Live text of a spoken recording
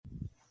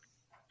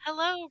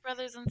Hello,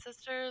 brothers and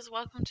sisters.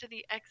 Welcome to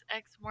the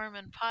XX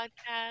Mormon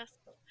podcast.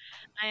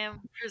 I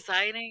am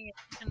presiding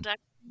and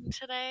conducting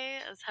today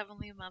as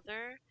Heavenly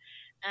Mother,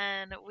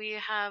 and we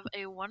have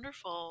a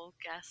wonderful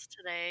guest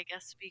today,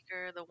 guest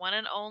speaker, the one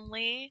and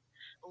only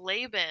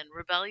Laban,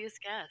 rebellious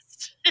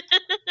guest.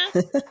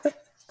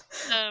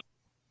 um,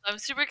 I'm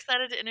super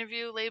excited to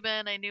interview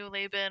Laban. I knew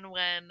Laban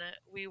when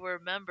we were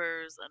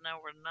members, and now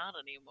we're not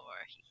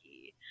anymore. Hee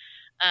hee.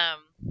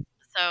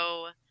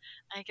 So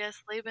I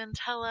guess Laban,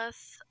 tell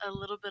us a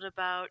little bit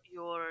about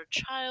your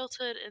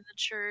childhood in the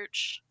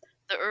church,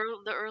 the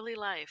early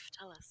life.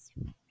 Tell us.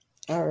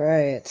 All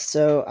right.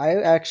 So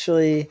I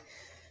actually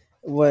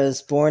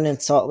was born in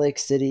Salt Lake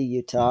City,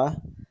 Utah,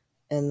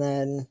 and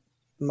then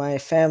my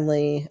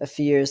family, a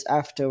few years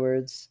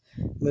afterwards,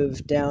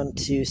 moved down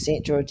to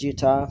St. George,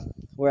 Utah,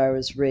 where I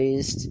was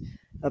raised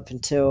up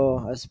until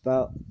I was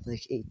about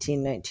like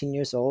 18, 19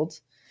 years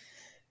old.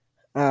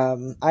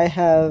 I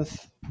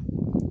have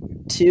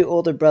two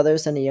older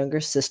brothers and a younger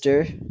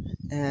sister,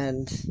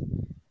 and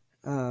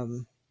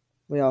um,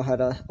 we all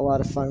had a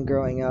lot of fun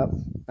growing up.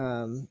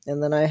 And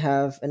then I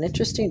have an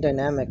interesting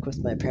dynamic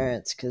with my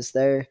parents because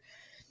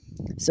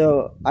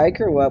so I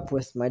grew up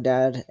with my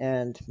dad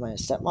and my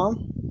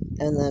stepmom,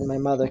 and then my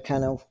mother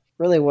kind of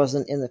really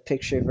wasn't in the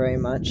picture very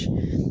much.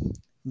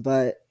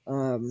 But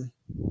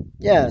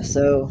yeah,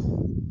 so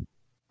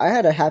I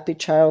had a happy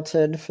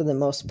childhood for the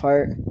most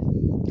part.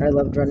 I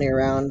loved running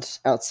around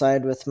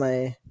outside with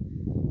my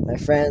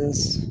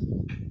friends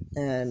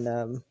and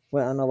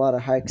went on a lot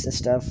of hikes and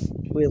stuff.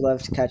 We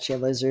loved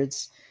catching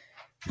lizards.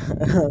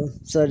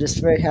 So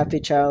just very happy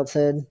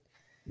childhood.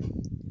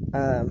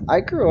 I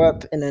grew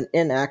up in an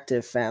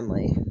inactive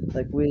family.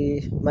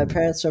 My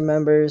parents were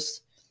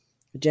members.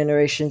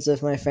 Generations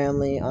of my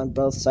family on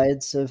both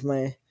sides of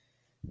my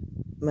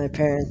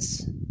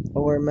parents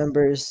were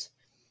members,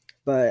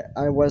 but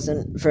I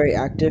wasn't very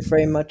active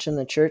very much in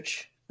the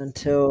church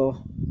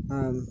until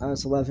I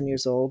was 11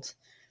 years old.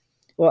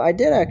 Well, I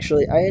did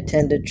actually. I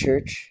attended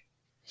church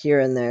here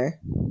and there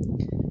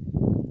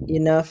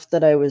enough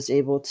that I was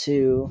able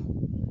to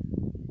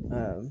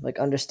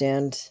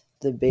understand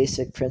the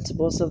basic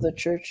principles of the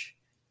church.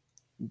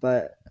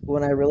 But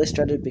when I really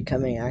started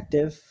becoming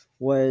active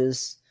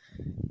was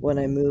when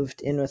I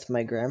moved in with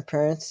my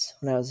grandparents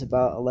when I was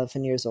about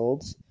 11 years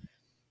old.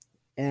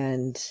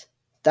 And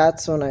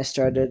that's when I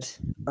started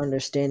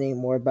understanding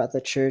more about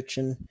the church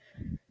and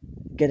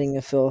getting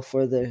a feel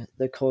for the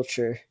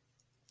culture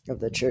of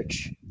the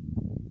church.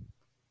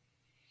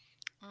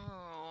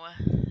 Oh,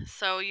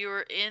 so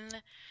you're in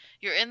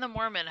the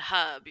Mormon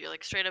hub. You're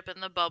like straight up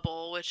in the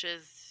bubble, which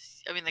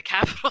is, I mean, the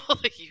capital,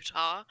 like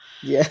Utah.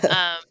 Yeah.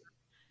 Um,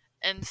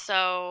 And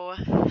so,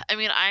 I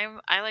mean,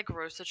 I like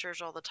roast the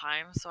church all the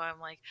time. So I'm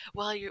like,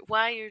 well,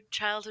 why your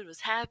childhood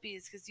was happy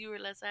is because you were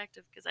less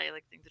active. Because I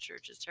like think the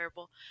church is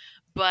terrible,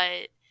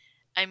 but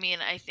I mean,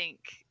 I think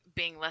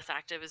being less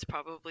active is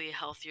probably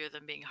healthier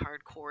than being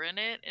hardcore in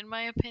it, in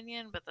my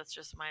opinion. But that's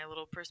just my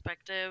little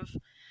perspective.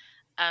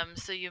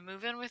 So you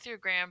move in with your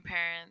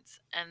grandparents,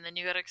 and then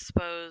you got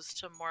exposed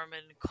to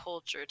Mormon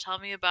culture. Tell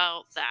me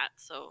about that.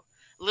 So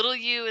little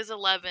you is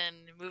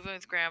 11, moving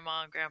with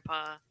grandma and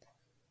grandpa,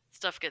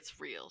 stuff gets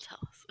real. Tell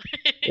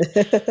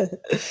us.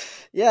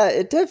 Yeah,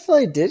 it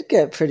definitely did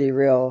get pretty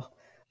real.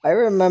 I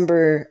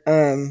remember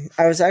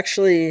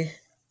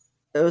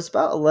it was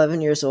about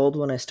 11 years old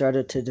when I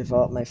started to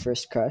develop my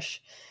first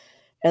crush.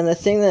 And the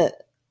thing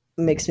that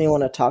makes me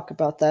want to talk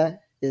about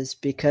that is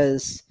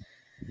because,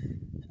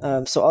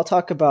 so I'll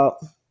talk about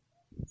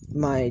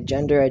my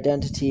gender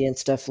identity and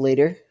stuff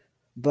later.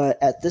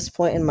 But at this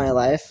point in my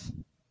life,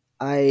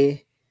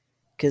 I,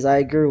 because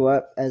I grew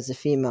up as a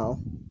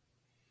female,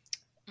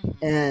 Mhm.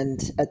 and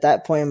at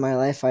that point in my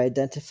life, I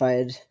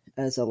identified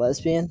as a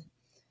lesbian.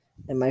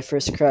 And my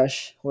first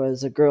crush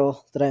was a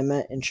girl that I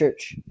met in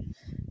church.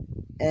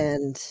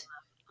 And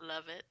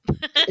Love it.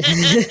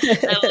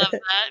 I love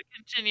that.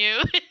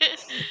 Continue.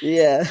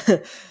 yeah,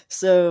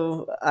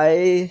 so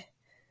I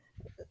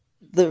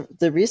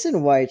the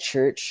reason why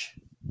church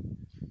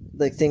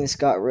things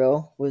got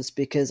real was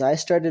because I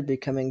started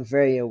becoming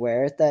very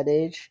aware at that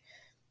age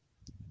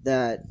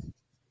that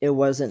it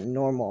wasn't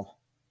normal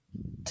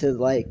to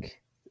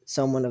like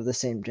someone of the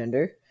same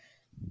gender.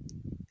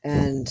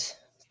 And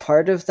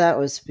part of that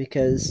was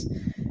because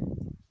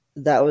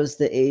that was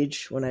the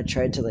age when I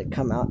tried to like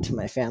come out to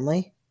my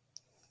family,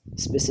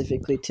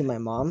 specifically to my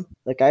mom.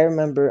 Like I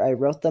remember I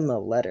wrote them a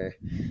letter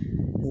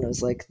and it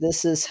was like,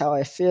 "This is how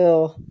I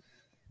feel.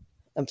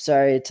 I'm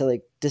sorry to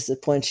like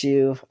disappoint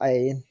you.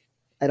 I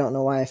don't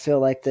know why I feel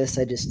like this.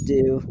 I just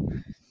do."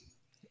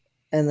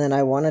 And then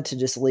I wanted to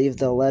just leave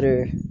the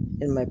letter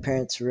in my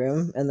parents'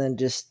 room and then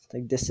just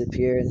like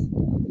disappear and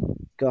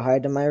go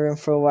hide in my room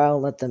for a while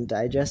and let them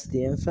digest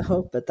the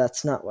info, but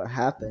that's not what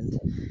happened.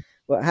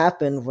 What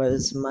happened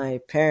was my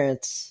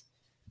parents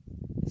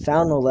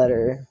found the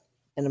letter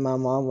and my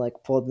mom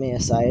like pulled me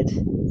aside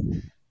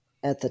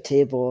at the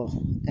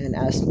table and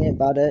asked me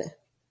about it.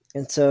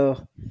 And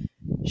so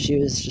she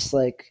was just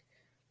like,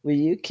 "Well,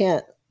 you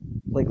can't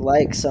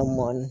like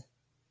someone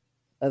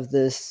of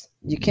this.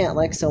 You can't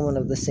like someone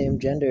of the same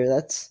gender.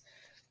 That's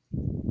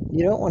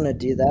you don't want to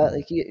do that.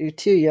 Like you're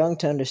too young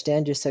to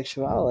understand your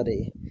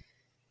sexuality.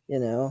 You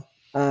know,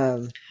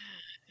 um,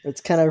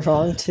 it's kind of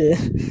wrong to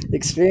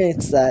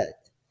experience that.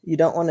 You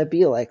don't want to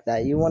be like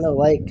that. You want to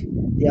like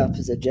the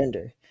opposite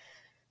gender.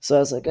 So I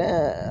was like,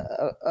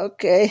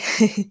 okay.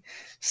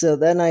 So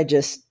then I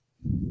just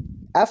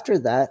after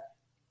that,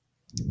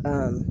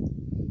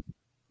 um,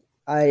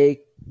 I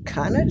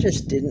kind of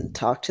just didn't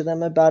talk to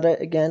them about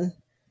it again.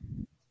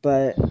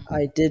 But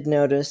I did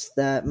notice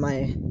that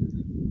my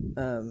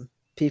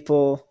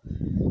people,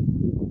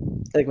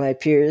 like my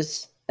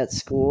peers at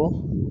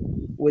school,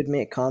 would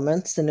make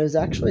comments, and it was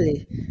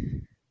actually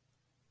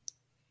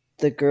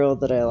the girl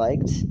that I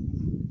liked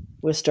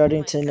was Oh starting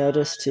my to god.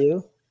 notice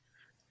too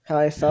how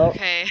I felt.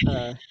 Okay.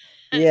 Uh,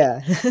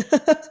 yeah.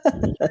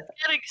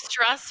 Getting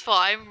stressful.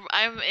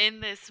 I'm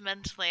in this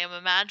mentally. I'm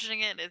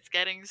imagining it. It's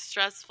getting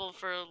stressful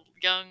for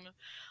young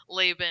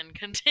Laban.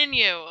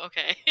 Continue.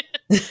 Okay.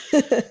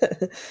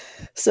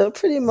 So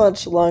pretty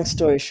much, long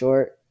story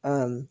short,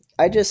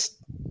 I just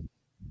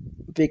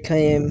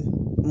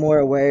became more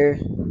aware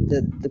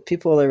that the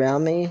people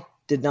around me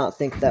did not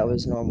think that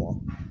was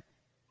normal.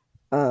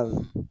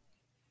 Um,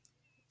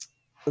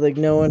 like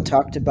no one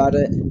talked about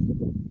it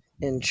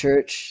in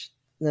church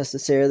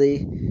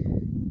necessarily.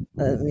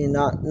 I mean,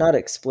 not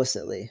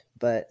explicitly,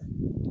 but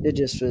it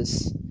just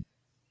was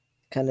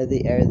kind of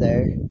the air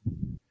there.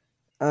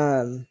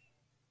 Um,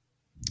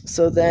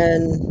 so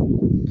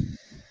then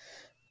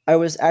I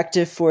was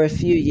active for a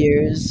few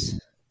years,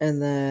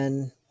 and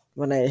then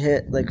when I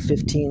hit like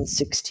 15,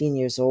 16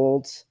 years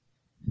old,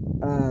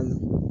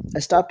 um, I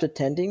stopped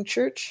attending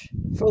church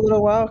for a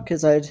little while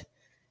because at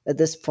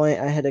this point,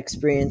 I had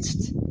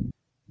experienced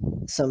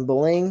some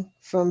bullying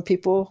from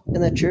people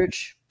in the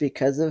church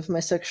because of my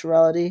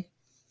sexuality.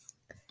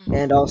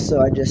 And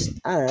also, I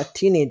don't know,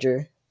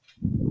 teenager.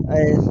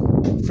 I,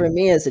 for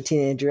me as a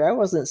teenager, I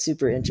wasn't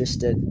super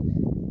interested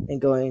in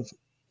going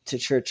to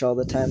church all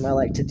the time. I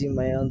like to do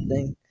my own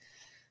thing.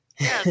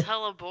 Yeah, it's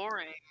hella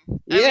boring.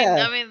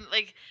 Yeah.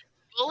 Like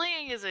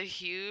bullying is a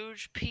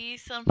huge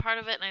piece and part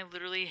of it, and I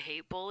literally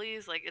hate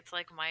bullies. Like it's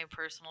like my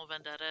personal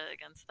vendetta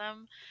against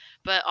them.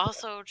 But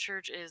also,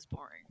 church is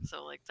boring,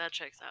 so like that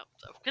checks out.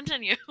 So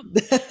continue.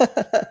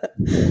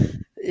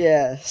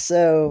 Yeah.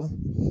 So,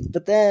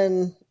 but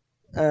then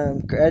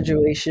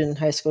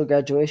high school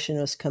graduation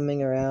was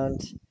coming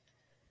around,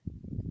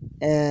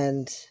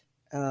 and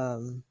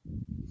um,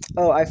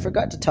 oh, I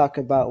forgot to talk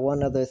about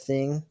one other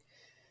thing.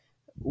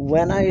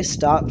 When I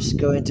stopped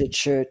going to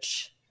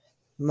church,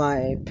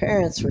 my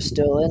parents were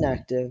still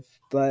inactive,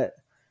 but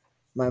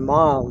my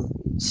mom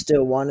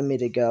still wanted me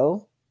to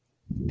go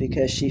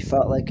because she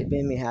felt like it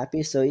made me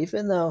happy. So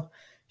even though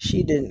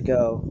she didn't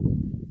go,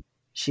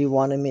 she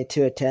wanted me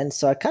to attend.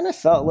 So I kind of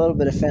felt a little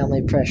bit of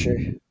family pressure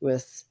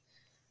with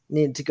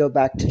need to go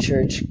back to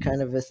church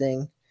kind of a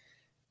thing.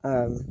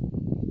 Um,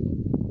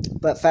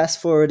 but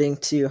fast forwarding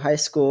to high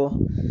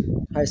school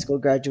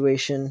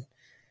graduation,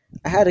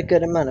 I had a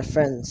good amount of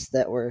friends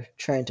that were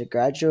trying to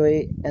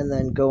graduate and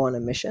then go on a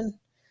mission.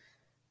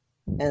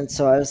 And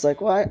so I was like,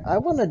 well, I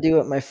want to do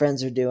what my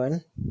friends are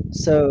doing.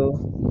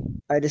 So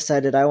I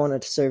decided I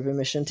wanted to serve a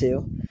mission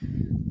too.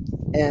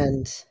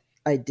 And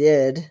I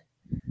did.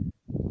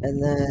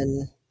 And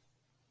then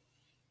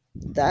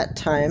that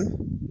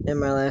time in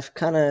my life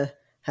kind of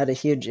had a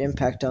huge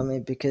impact on me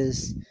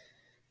because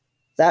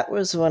that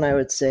was when I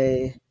would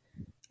say,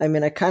 I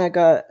mean, I kind of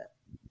got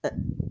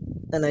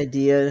an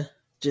idea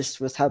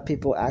just with how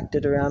people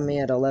acted around me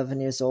at 11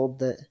 years old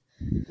that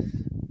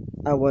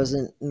I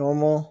wasn't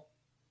normal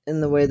in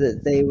the way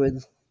that they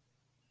would,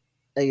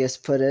 I guess,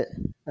 put it.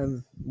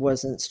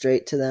 Wasn't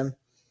straight to them.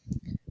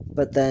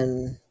 But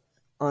then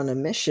on a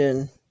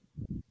mission,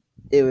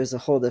 it was a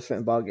whole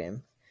different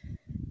ballgame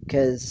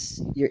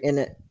because you're in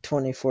it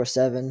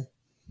 24/7.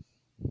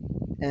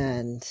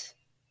 And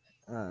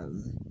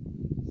um,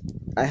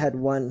 I had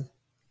one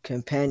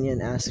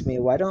companion ask me,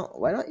 why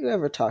don't you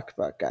ever talk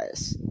about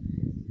guys?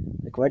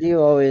 Like, why do you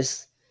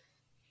always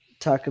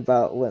talk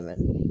about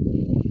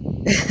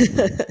women?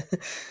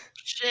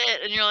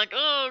 Shit, and you're like,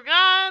 oh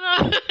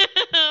god,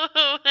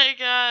 oh my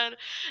god,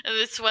 and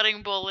the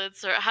sweating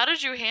bullets. Or how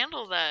did you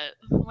handle that,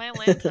 my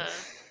Lanta?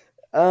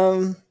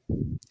 um,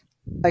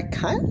 I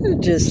kind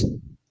of just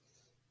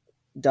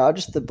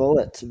dodged the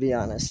bullet, to be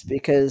honest,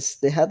 because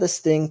they had this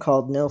thing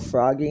called no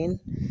frogging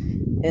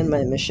in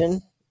my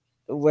mission,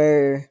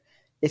 where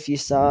if you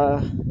saw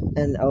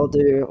an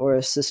elder or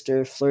a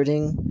sister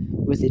flirting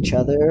with each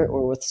other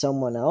or with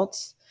someone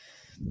else,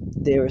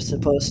 they were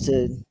supposed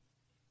to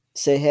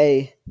say,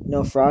 "Hey,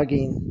 no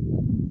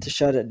frogging," to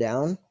shut it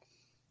down.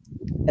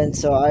 And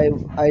so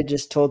I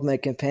just told my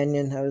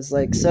companion, I was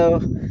like,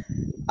 "So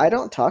I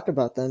don't talk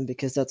about them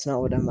because that's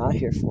not what I'm out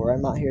here for.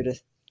 I'm out here to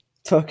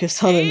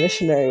focus on the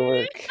missionary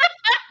work."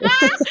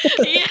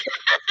 Yes,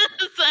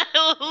 I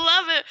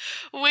love it.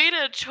 Way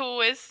to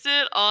twist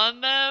it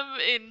on them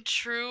in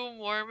true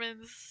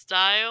Mormon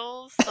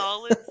style.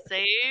 Solid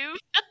save.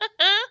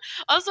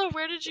 Also,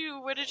 where did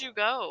you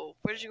go?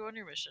 Where did you go on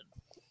your mission?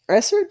 I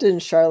served in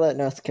Charlotte,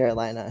 North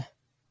Carolina.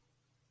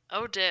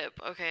 Oh, dip.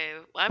 Okay.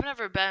 Well, I've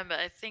never been, but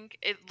I think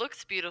it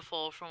looks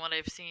beautiful from what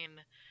I've seen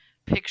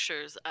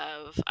pictures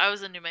of. I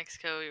was in New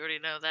Mexico. You already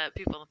know that.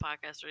 People on the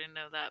podcast already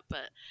know that.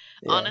 But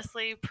Yeah.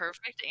 honestly,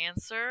 perfect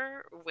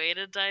answer. Way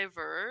to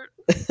divert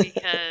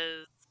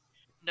because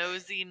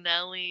Nosy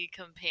Nelly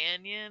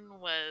Companion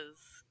was.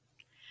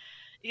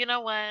 You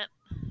know what?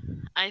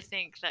 I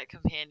think that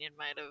companion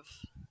might have.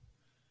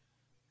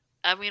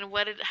 I mean,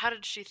 what did? How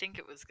did she think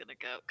it was gonna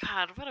go?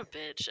 God, what a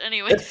bitch.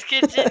 Anyways,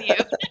 continue.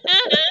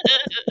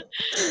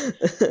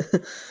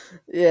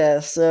 Yeah,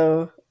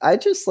 so I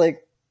just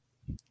like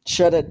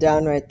shut it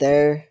down right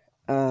there.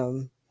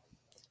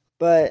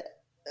 But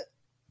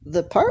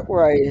the part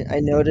where I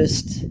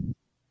noticed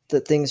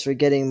that things were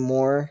getting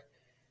more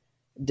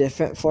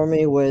different for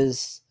me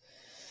was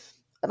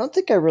I don't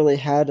think I really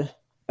had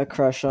a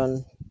crush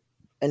on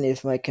any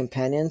of my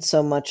companions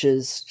so much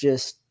as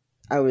just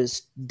I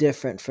was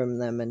different from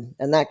them,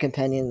 and that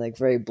companion like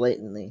very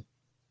blatantly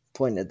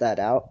pointed that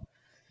out.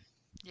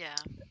 Yeah.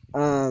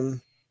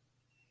 Um,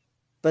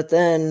 but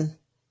then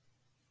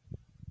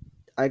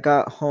I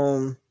got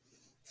home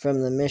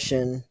from the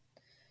mission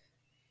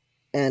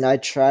and I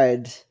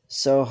tried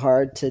so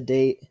hard to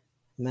date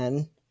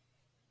men,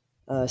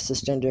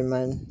 cisgender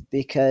men,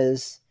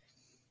 because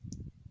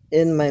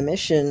in my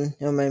mission,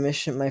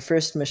 my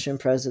first mission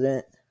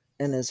president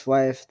and his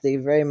wife, they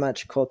very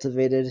much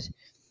cultivated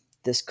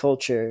this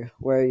culture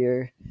where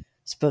you're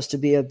supposed to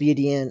be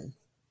obedient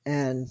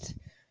and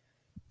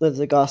live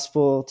the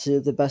gospel to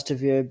the best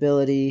of your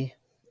ability.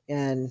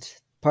 And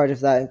part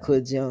of that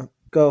includes,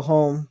 go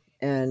home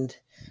and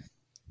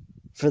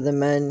for the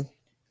men,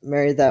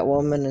 marry that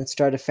woman and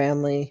start a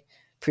family,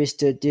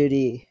 priesthood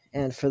duty.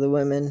 And for the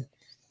women,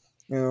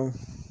 you know,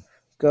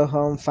 go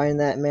home, find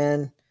that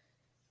man,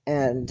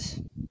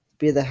 and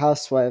be the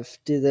housewife,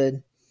 do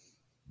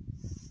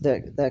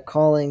that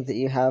calling that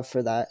you have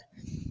for that.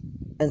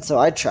 And so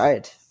I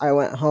tried. I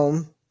went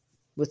home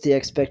with the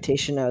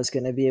expectation I was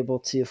going to be able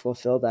to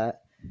fulfill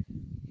that,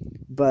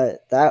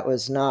 but that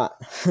was not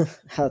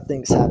how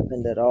things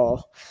happened at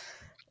all.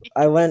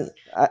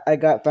 I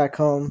got back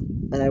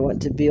home and I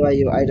went to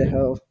BYU,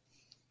 Idaho,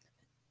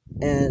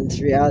 and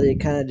reality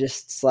kind of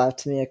just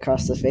slapped me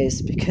across the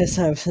face because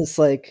I was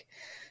like,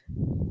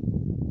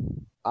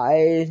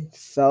 I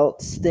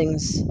felt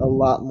things a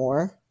lot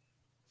more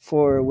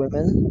for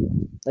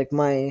women. Like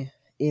my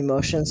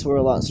emotions were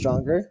a lot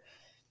stronger,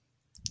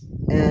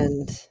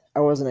 and I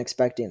wasn't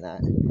expecting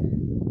that.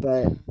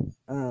 But Mhm.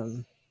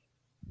 um,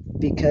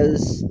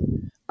 because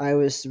I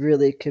was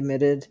really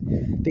committed,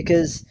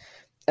 because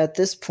at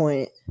this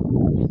point,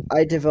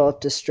 I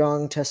developed a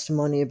strong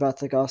testimony about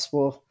the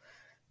gospel,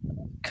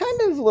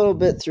 kind of a little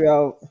bit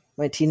throughout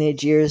my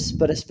teenage years,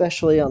 but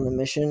especially on the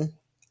mission.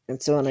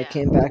 And so when I Yeah.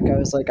 came back, I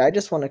was like, I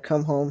just want to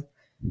come home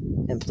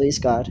and please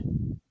God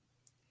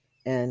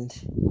and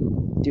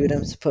do what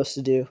I'm supposed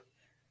to do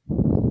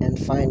and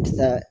find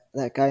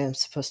that guy I'm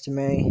supposed to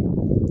marry.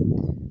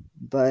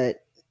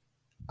 But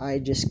I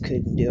just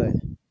couldn't do it.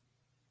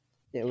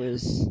 It Yeah.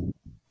 was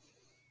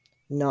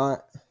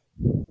not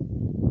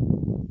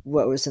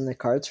what was in the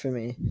cards for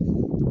me.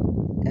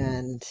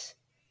 And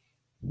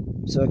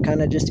so it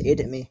kind of just ate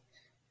at me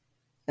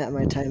at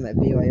my time at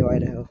BYU,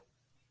 Idaho.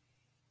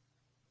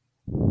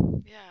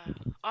 Yeah.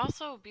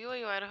 Also,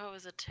 BYU, Idaho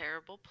is a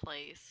terrible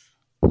place.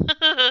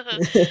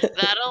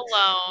 That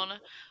alone.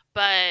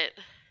 But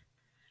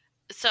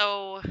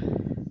so,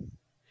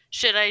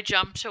 should I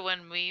jump to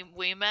when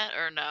we met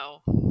or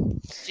no?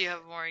 Do you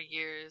have more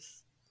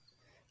years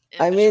in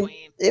I mean,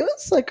 between? it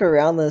was like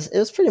around this. It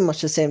was pretty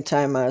much the same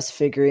time I was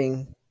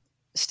figuring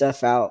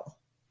stuff out.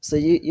 So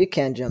you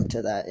can jump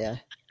to that, yeah.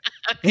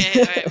 Okay,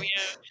 all right.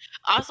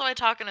 Also, I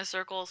talk in a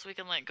circle, so we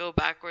can like go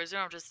backwards. We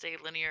don't have to stay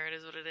linear. It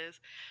is what it is.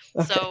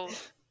 Okay. So,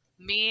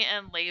 me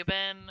and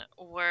Laban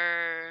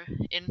were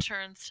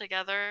interns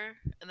together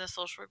in the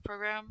social work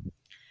program,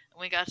 and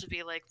we got to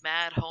be like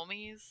mad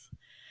homies.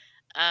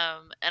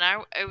 And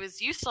I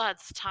was you still had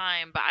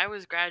time, but I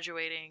was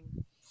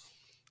graduating,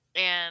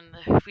 and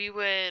we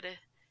would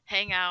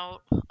hang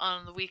out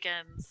on the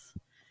weekends,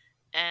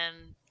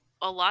 and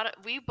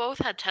we both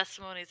had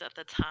testimonies at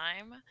the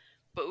time,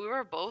 but we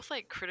were both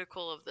like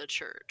critical of the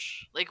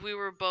church. Like we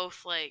were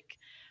both like,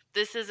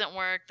 this isn't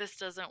work, this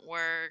doesn't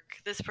work,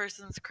 this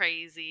person's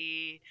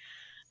crazy,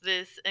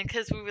 this, and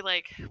because we were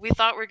like, we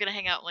thought we were gonna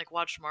hang out and like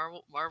watch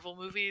Marvel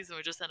movies, and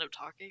we just end up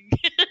talking.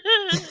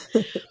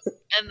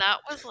 And that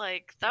was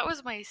that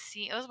was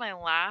my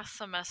last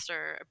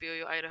semester at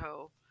BYU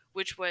Idaho,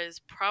 which was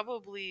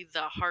probably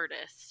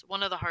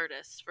one of the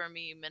hardest for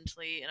me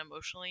mentally and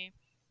emotionally.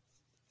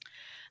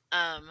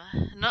 Um,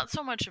 Not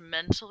so much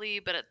mentally,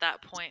 but at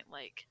that point,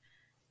 like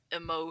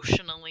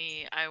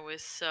emotionally, I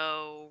was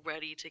so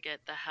ready to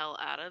get the hell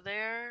out of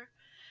there.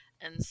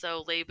 And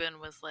so Laban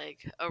was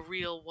like a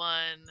real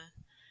one.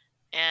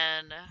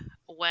 And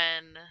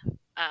when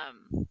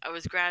I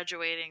was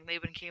graduating,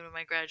 Laban came to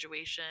my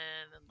graduation,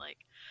 and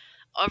like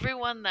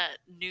everyone that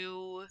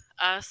knew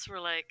us were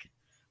like,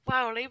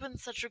 wow,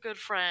 Laban's such a good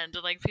friend,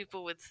 and like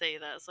people would say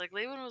that. It's like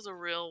Laban was a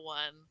real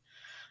one.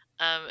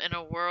 In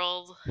a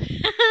world,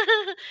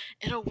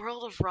 in a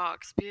world of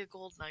rocks, be a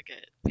gold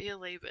nugget, be a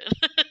Laban.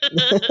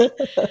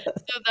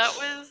 So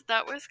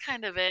that was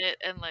kind of it,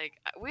 and like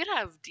we'd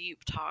have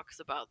deep talks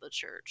about the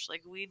church.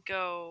 Like we'd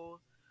go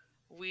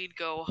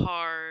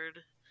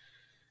hard.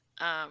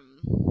 Um,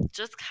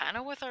 just kind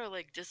of with our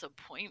like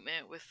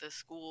disappointment with the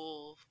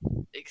school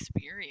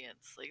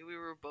experience. Like we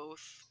were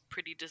both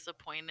pretty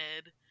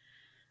disappointed.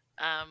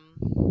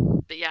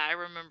 Um, but yeah, I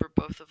remember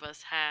both of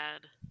us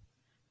had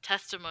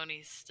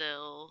testimonies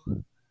still,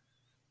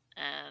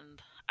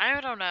 and I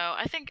don't know.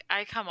 I think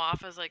I come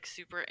off as like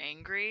super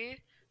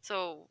angry.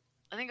 So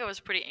I think I was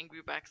pretty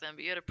angry back then,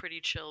 but you had a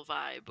pretty chill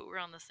vibe, but we're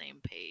on the same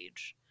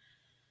page.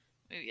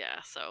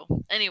 Yeah,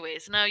 so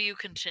anyways, now you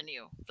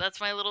continue. That's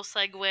my little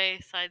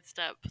segue,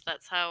 sidestep.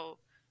 That's how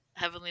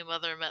Heavenly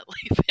Mother met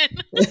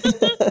Laban.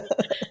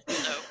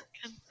 So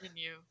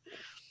continue.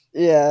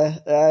 Yeah,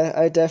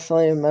 I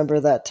definitely remember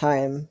that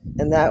time.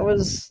 And that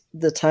was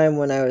the time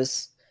when I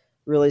was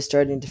really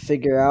starting to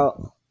figure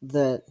out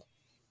that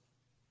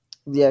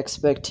the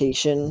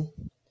expectation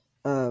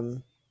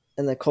um,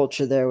 and the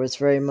culture there was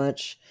very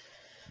much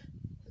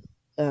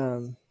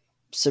um,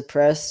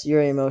 suppress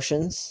your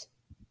emotions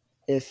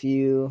if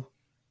you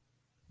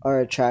are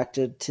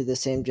attracted to the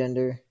same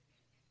gender.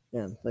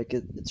 Yeah, like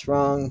it's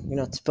wrong. You're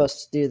not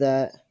supposed to do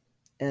that.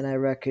 And I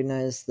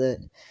recognize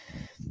that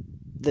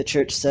the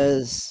church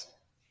says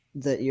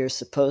that you're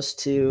supposed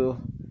to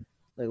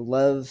like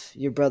love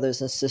your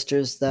brothers and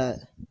sisters that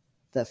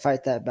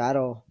fight that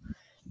battle.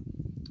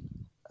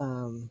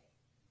 Um,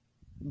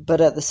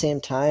 but at the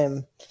same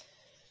time,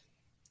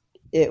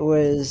 it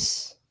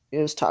was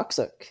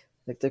toxic.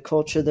 Like the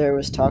culture there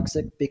was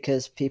toxic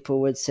because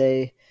people would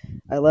say,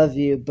 "I love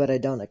you, but I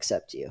don't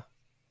accept you,"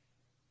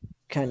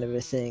 kind of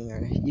a thing,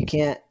 or Mm. you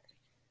can't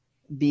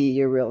be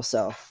your real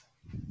self.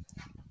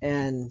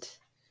 And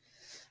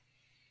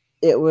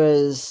it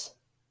was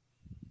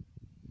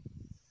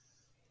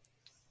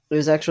it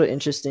was actually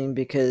interesting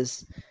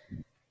because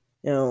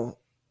you know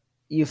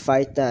you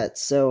fight that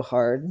so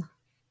hard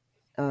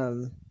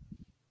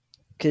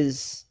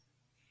because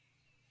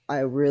I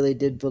really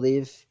did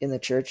believe in the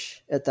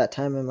church at that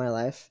time in my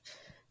life.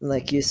 And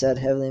like you said,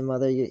 Heavenly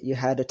Mother, you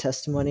had a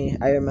testimony.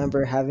 I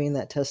remember having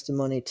that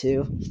testimony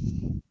too.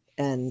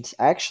 And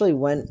I actually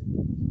went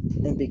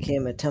and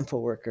became a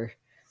temple worker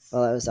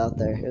while I was out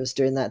there. It was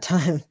during that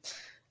time.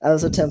 I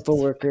was a temple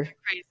It's worker. fucking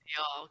crazy,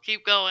 y'all.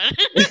 Keep going.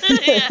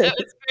 Yeah, it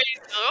was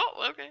crazy.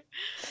 Oh, okay.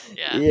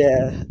 Yeah.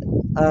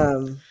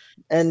 Yeah.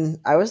 And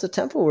I was a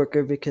temple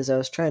worker because I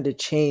was trying to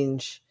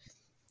change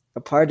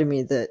a part of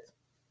me that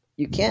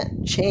you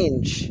can't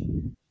change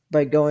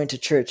by going to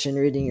church and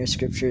reading your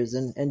scriptures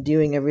and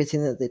doing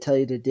everything that they tell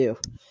you to do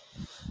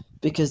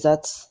because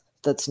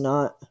that's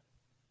not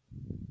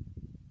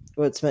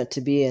what it's meant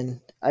to be.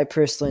 And I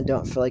personally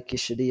don't feel like you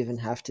should even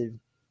have to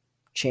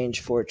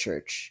change for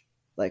church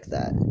like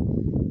that.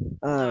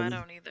 No, I um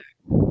don't either.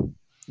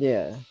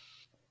 yeah,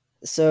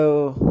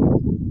 so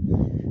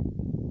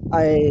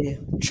I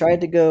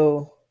tried to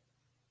go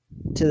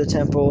to the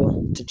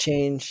temple to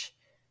change,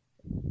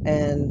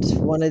 and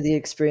one of the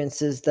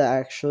experiences that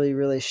actually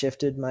really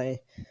shifted my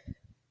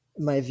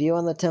view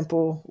on the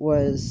temple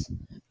was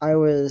I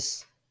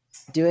was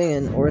doing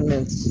an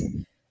ordinance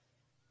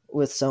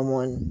with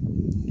someone,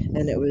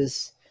 and it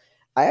was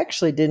I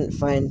actually didn't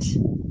find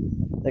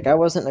like I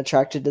wasn't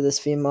attracted to this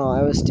female.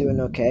 I was doing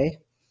okay,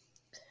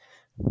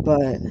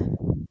 but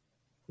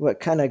what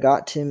kind of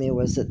got to me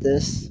was that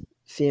this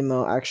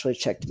female actually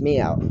checked me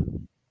out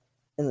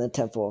in the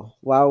temple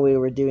while we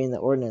were doing the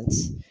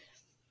ordinance,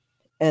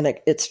 and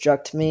it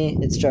struck me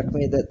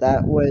that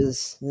that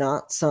was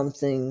not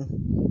something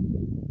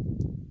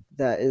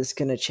that is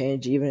going to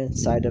change even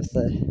inside of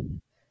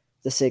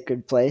the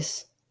sacred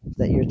place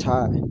that you're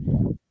taught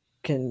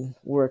can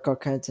work all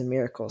kinds of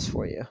miracles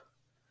for you.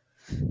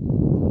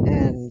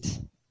 And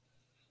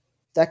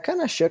that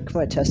kind of shook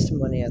my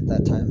testimony at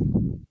that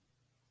time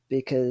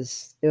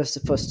because it was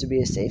supposed to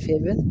be a safe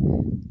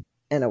haven,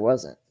 and it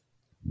wasn't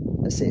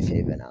a safe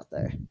haven out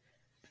there.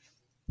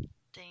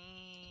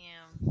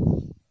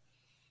 Damn.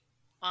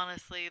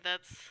 Honestly,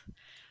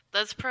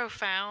 that's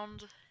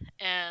profound,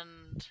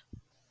 and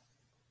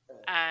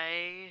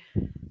I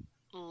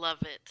love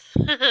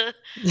it.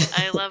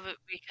 I love it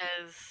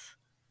because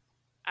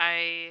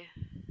I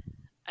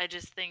I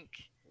just think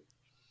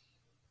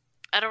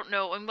I don't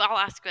know, and I'll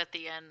ask you at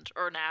the end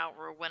or now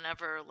or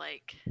whenever,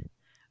 like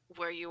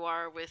where you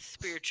are with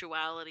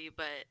spirituality,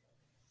 but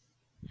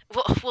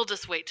we'll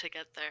just wait to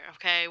get there,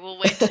 okay? We'll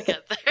wait to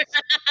get there.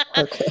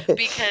 Okay.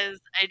 Because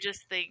I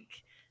just think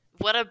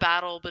what a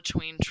battle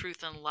between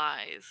truth and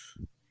lies.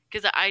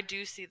 Because I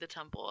do see the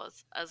temple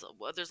as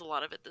well, there's a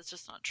lot of it that's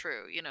just not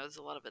true. You know, there's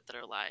a lot of it that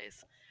are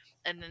lies.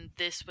 And then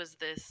this was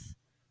this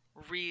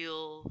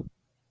real,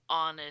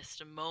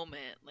 honest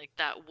moment. Like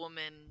that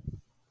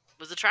woman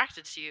was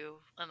attracted to you,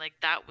 and like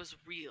that was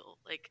real.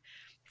 Like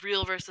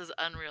real versus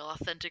unreal,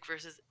 authentic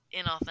versus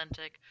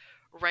inauthentic,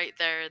 right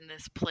there in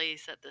this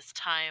place at this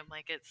time.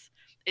 Like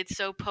it's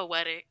so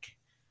poetic.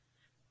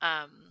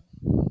 Um,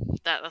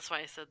 that's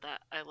why I said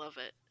that. I love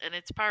it, and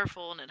it's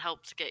powerful, and it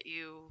helps get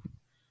you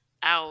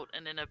out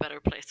and in a better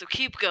place. So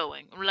keep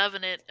going. I'm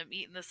loving it. I'm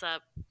eating this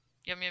up.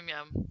 Yum yum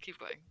yum. Keep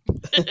going.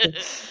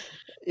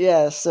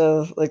 Yeah,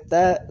 so like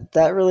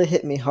that really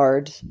hit me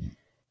hard.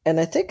 And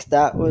I think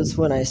that was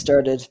when I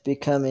started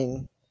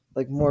becoming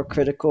like more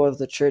critical of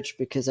the church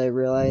because I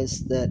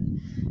realized that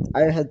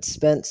I had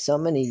spent so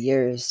many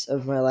years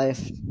of my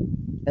life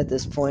at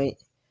this point.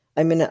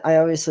 I mean, I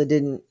obviously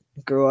didn't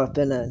grow up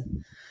in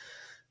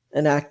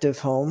an active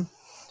home,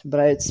 but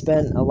I had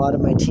spent a lot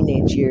of my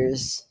teenage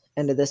years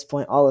and at this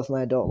point all of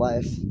my adult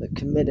life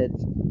committed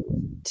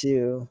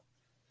to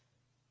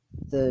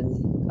the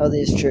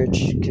LDS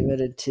Church,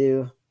 committed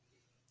to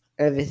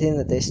everything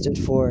that they stood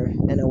for,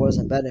 and it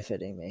wasn't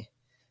benefiting me.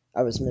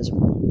 I was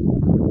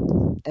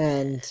miserable.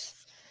 And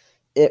Yes.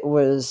 it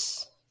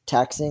was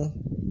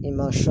taxing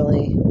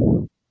emotionally,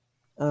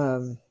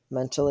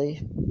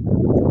 mentally,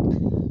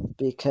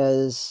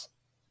 because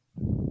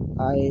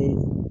I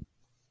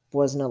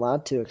wasn't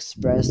allowed to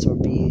express or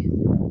be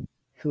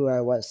who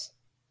I was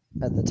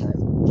at the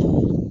time.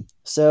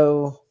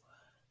 So,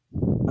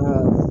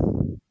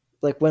 um,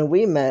 like when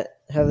we met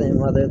Heavenly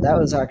Mother, that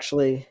was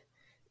actually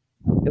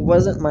it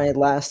wasn't my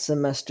last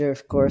semester,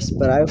 of course,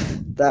 but I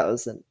that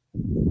was an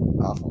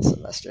awful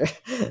semester.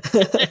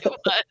 It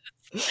was.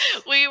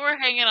 We were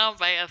hanging on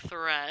by a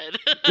thread.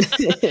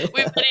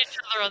 We met Yeah, each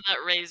other on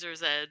that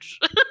razor's edge.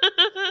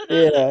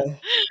 yeah.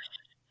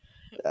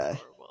 It was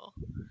horrible.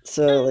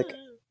 So like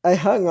I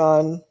hung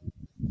on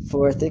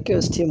for I think it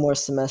was two more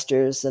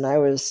semesters, and I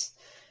was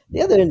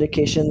the other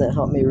indication that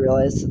helped me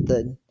realize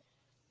that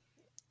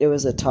it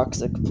was a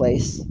toxic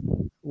place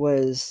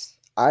was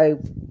I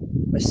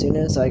as soon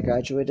as I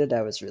graduated,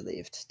 I was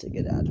relieved to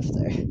get out of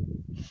there. I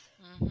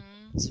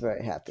was Mhm.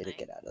 very happy to Same.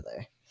 get out of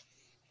there.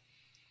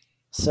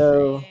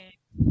 So Same.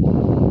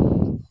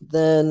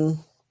 then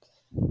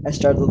I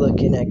started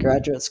looking at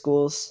graduate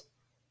schools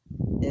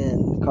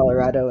in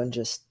Colorado and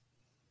just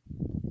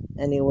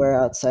anywhere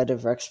outside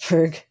of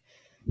Rexburg.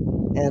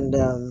 And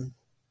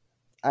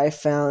I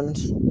found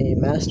a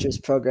master's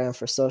program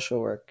for social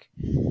work.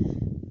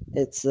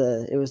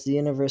 It was the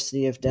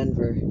University of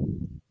Denver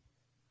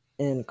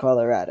in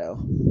Colorado,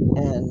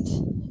 and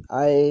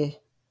I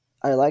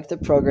I liked the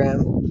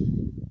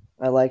program.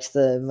 I liked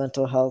the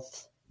mental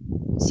health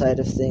side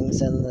of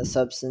things and the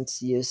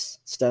substance use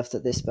stuff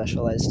that they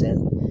specialized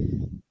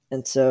in.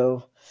 And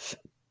so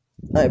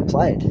I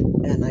applied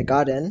and I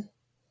got in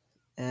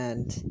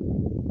and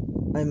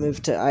I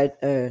moved to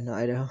no,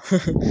 Idaho.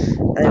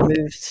 I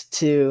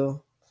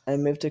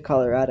moved to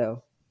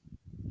Colorado,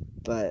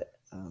 but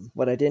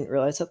what I didn't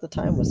realize at the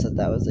time was that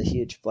that was a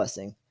huge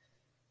blessing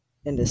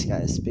in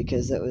disguise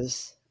because it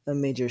was a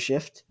major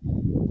shift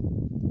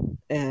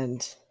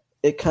and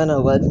it kind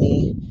of led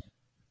me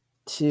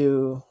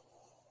to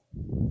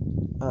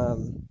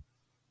um,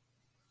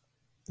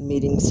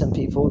 meeting some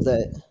people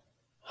that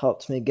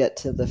helped me get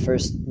to the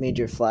first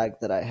major flag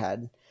that I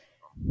had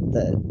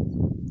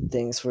that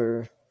things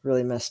were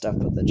really messed up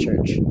with the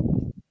church.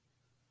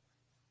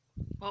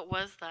 What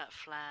was that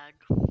flag?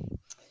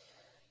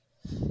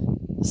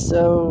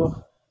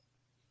 So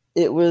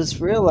it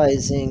was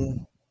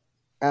realizing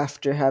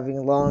after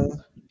having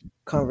long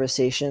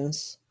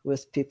conversations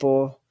with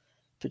people,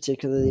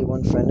 particularly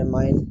one friend of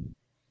mine,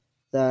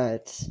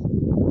 that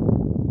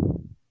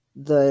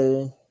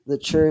the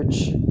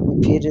church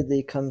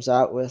repeatedly comes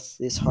out with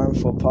these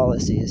harmful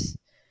policies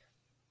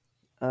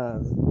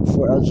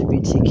for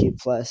LGBTQ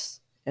plus,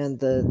 and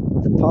the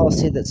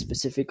policy that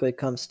specifically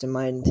comes to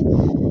mind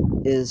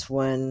is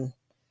when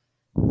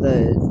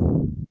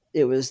the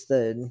it was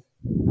the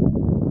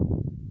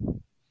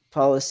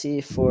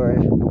policy for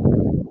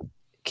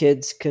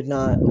kids could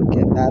not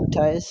get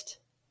baptized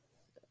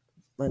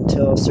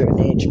until a certain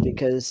age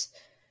because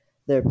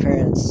their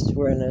parents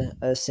were in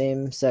a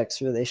same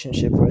sex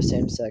relationship or a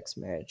same sex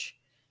marriage.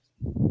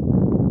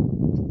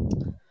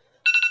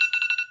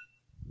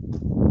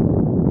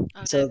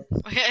 Oh, dang. So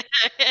Okay.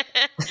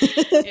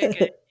 You're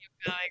good. Keep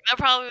going. That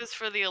probably was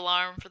for the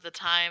alarm for the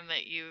time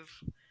that you've,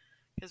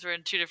 because we're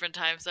in two different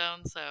time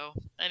zones. So,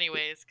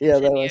 anyways, yeah,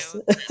 that continue. was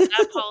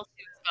That policy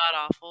was god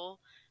awful,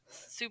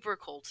 super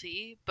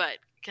culty, but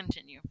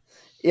continue.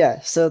 yeah.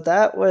 So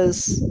that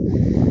was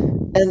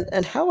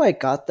and how I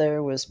got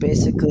there was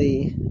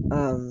basically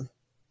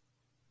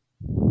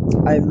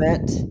I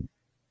met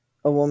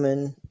a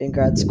woman in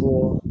grad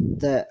school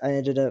that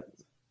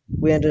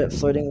we ended up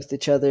flirting with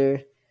each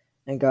other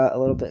and got a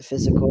little bit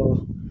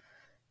physical,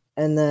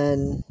 and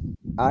then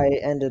I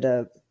ended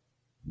up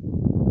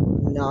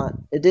not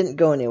it didn't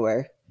go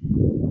anywhere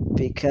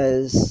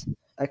because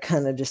I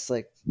kind of just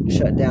like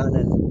shut down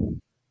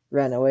and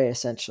ran away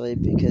essentially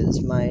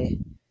because my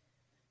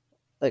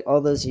like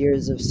all those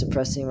years of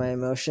suppressing my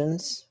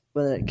emotions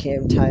when it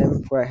came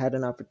time where I had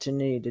an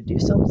opportunity to do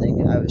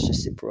something, I was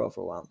just super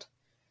overwhelmed.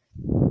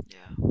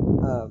 Yeah.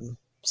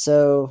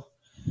 So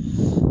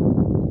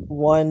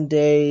one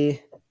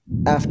day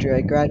after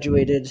I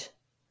graduated,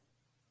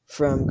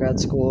 from grad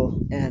school,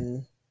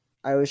 and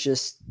I was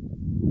just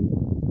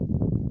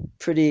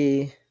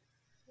pretty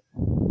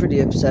pretty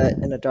upset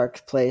in a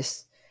dark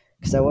place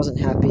because I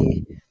wasn't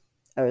happy.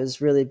 I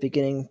was really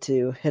beginning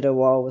to hit a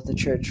wall with the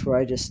church where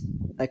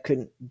I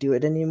couldn't do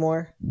it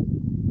anymore,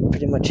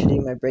 pretty much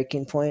hitting my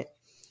breaking point.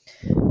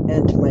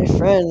 And my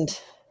friend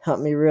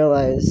helped me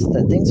realize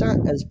that things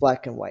aren't as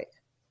black and white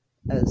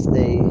as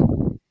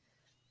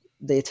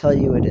they tell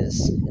you it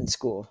is in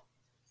school.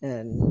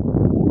 And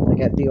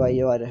like at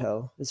BYU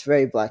Idaho, it's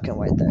very black and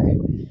white there.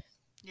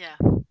 Yeah.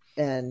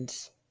 And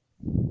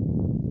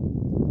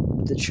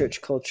the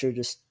church culture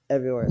just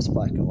everywhere is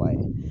black and white.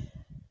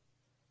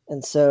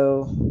 And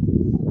so,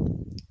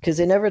 because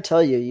they never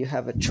tell you you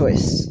have a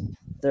choice,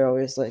 they're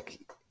always like,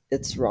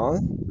 it's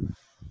wrong.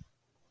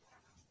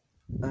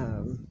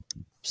 Um,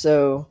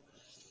 so,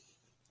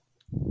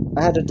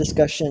 I had a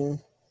discussion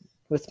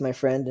with my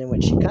friend in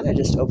which he kind of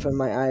just opened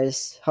my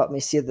eyes, helped me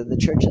see that the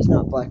church is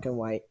not black and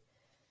white.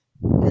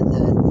 And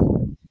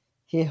then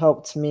he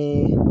helped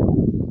me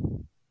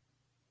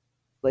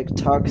like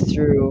talk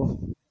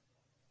through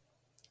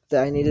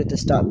that I needed to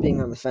stop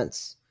being on the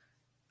fence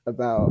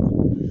about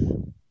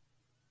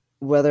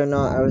whether or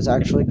not I was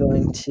actually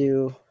going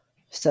to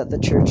set the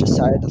church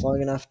aside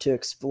long enough to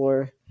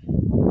explore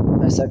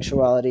my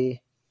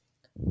sexuality,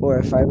 or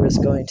if I was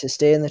going to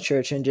stay in the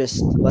church and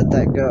just let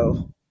that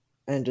go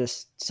and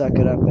just suck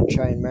it up and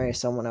try and marry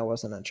someone I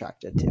wasn't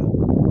attracted to.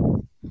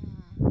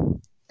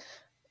 Mm.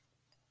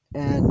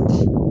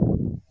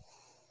 And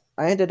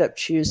I ended up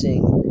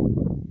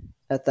choosing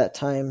at that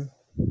time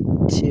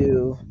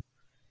to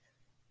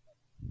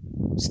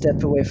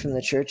step away from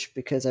the church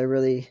because I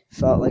really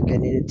felt like I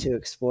needed to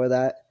explore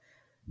that.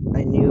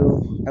 I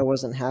knew I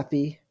wasn't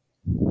happy,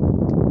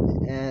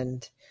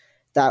 and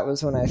that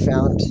was when I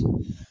found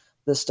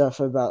the stuff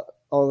about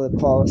all the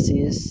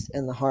policies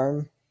and the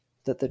harm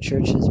that the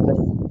church has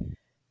been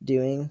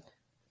doing,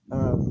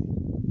 um,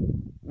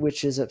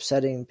 which is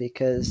upsetting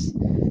because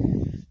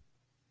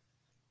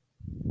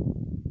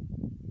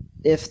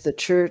if the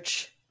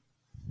church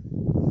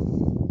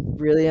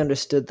really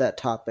understood that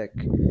topic,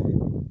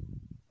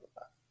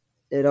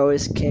 it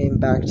always came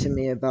back to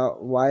me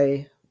about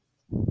why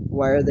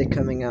are they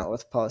coming out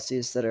with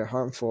policies that are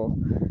harmful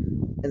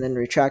and then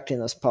retracting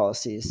those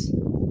policies,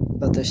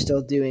 but they're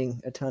still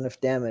doing a ton of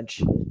damage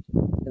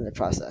in the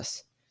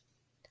process.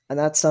 And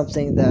that's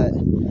something that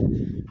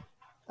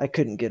I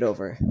couldn't get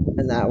over.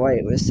 And that why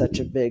it was such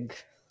a big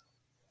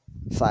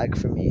flag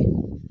for me.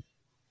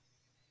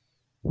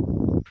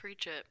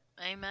 Preach it.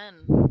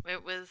 Amen.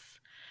 It was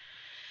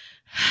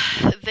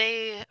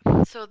they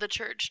so the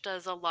church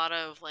does a lot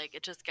of like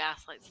it just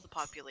gaslights the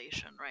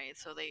population, right?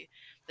 So they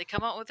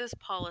come out with this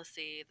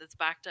policy that's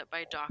backed up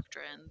by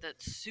doctrine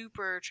that's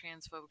super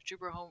transphobic,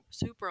 super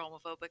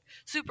homophobic,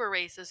 super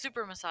racist,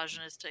 super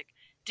misogynistic,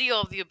 D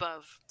all of the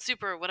above,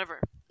 super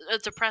whatever.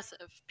 It's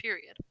oppressive,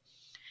 period.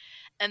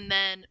 And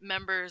then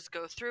members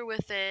go through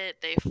with it,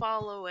 they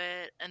follow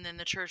it, and then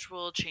the church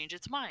will change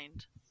its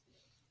mind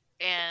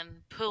and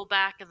pull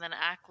back and then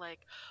act like,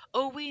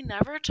 oh, we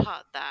never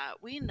taught that.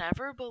 We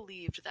never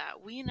believed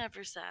that. We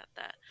never said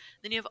that.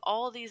 Then you have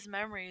all these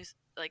memories,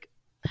 like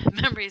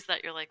memories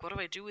that you're like, what do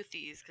I do with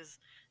these? Because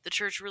the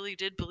church really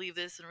did believe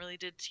this and really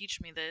did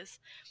teach me this.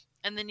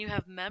 And then you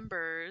have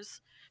members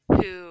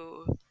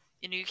who,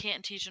 you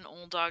can't teach an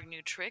old dog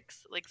new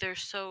tricks. Like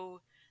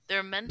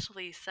they're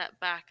mentally set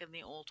back in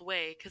the old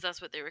way because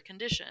that's what they were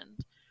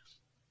conditioned,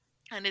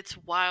 and it's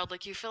wild.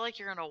 Like you feel like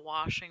you're in a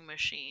washing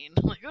machine,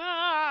 like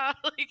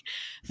like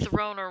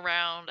thrown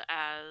around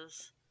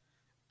as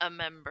a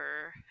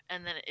member,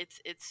 and then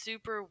it's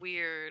super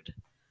weird.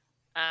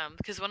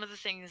 Because one of the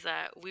things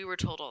that we were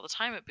told all the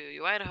time at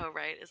BU Idaho,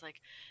 right, is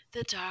like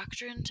the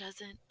doctrine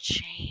doesn't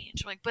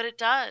change. I'm like, but it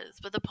does.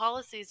 But the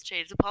policies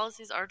change. The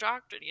policies are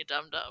doctrine, you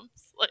dum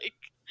dums. Like,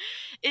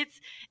 it's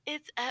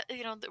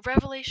the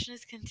revelation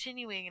is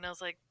continuing, and I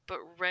was like, but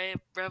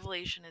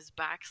revelation is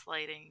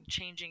backsliding,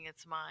 changing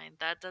its mind.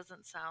 That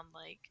doesn't sound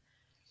like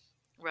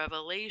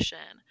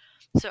revelation.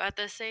 So at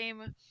the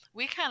same,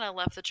 we kind of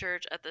left the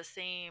church at the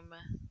same,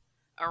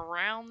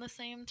 around the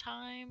same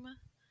time.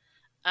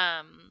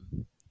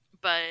 um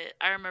but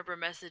I remember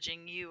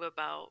messaging you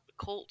about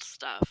cult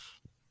stuff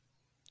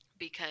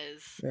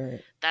because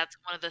Right. that's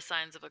one of the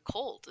signs of a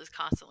cult is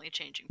constantly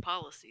changing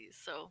policies.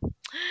 So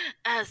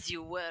as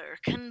you were,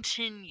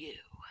 continue.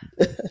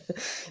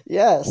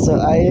 Yeah, so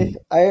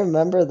I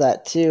remember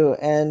that too,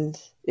 and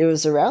it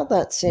was around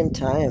that same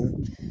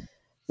time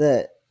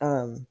that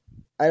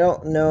I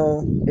don't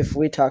know if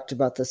we talked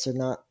about this or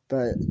not,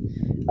 but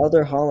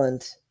Elder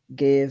Holland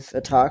gave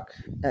a talk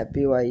at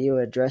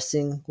BYU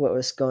addressing what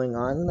was going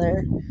on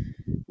there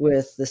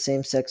with the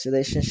same-sex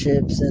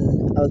relationships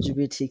and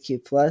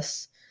LGBTQ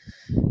plus,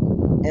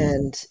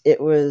 and it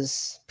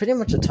was pretty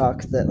much a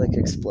talk that like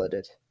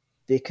exploded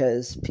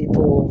because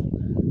people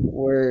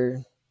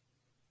were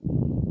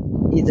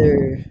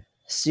either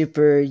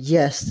super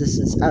yes this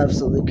is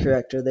absolutely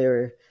correct, or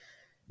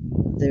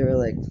they were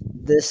like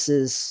this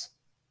is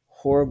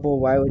horrible,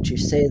 why would you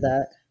say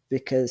that,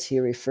 because he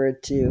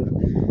referred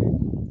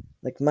to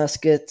like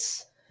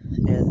muskets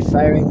and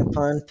firing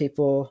upon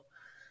people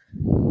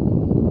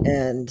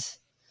and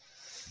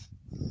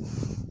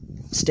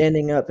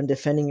standing up and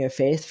defending your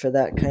faith for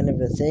that kind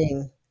of a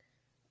thing,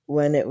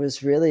 when it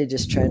was really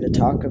just trying to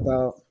talk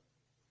about.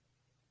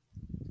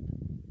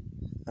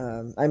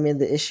 I mean,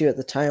 the issue at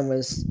the time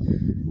was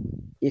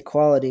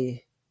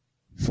equality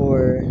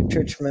for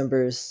church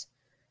members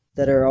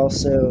that are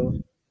also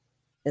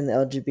in the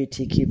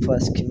LGBTQ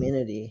plus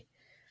community.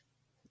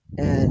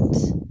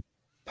 And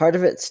part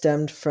of it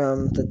stemmed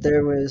from that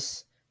there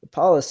was a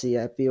policy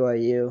at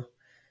BYU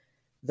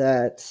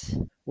that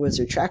was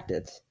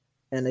retracted.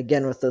 And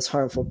again, with those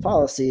harmful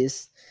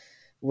policies,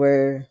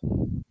 where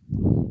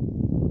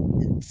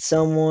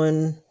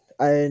someone,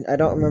 I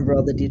don't remember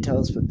all the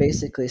details, but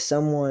basically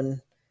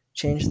someone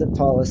changed the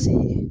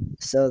policy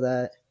so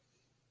that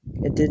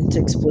it didn't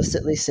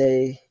explicitly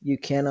say you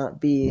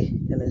cannot be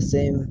in a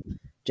same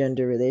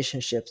gender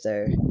relationship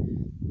there.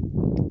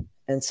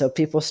 And so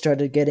people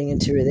started getting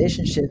into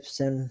relationships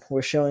and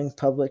were showing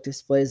public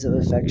displays of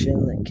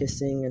affection, like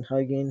kissing and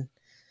hugging.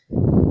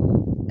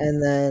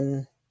 And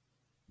then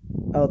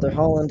Elder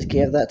Holland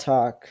gave that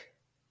talk,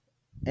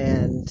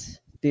 and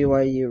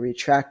BYU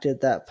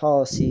retracted that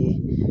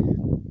policy,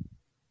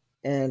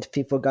 and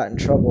people got in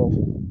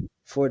trouble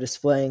for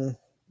displaying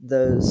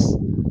those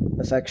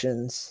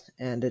affections,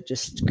 and it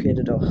just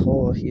created a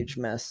whole huge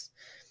mess.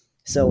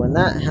 So when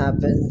that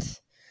happened,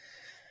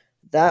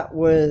 that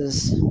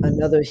was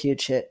another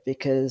huge hit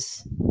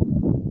because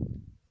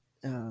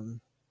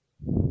um,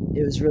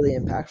 it was really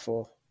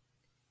impactful.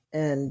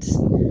 And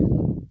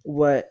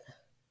what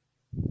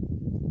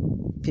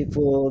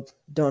people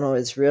don't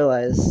always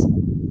realize,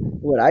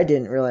 what I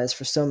didn't realize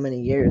for so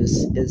many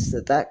years, is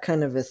that that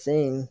kind of a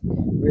thing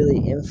really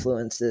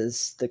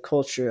influences the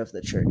culture of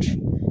the church.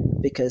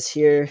 Because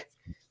here,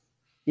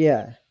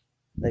 yeah,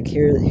 like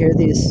here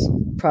these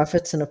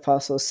prophets and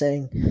apostles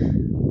saying,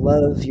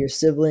 love your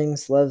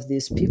siblings, love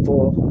these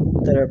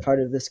people that are part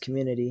of this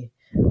community.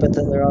 But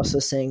then they're also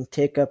saying,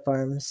 take up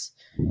arms,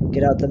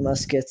 get out the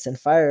muskets, and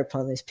fire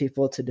upon these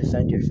people to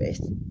defend your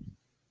faith.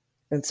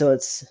 And so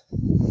it's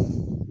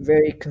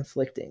very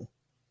conflicting.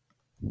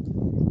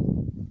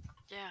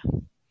 Yeah.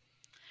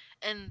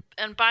 And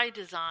by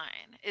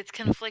design. It's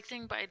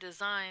conflicting by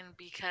design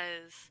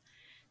because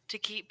to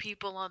keep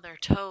people on their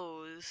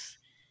toes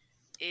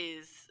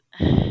is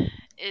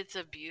it's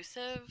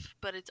abusive,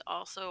 but it's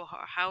also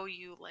how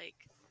you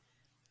like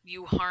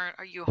you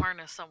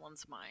harness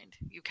someone's mind.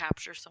 You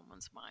capture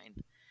someone's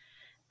mind.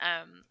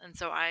 And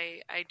so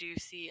I do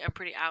see I'm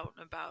pretty out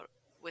and about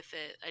with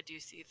it. I do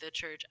see the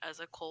church as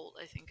a cult.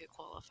 I think it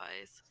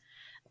qualifies.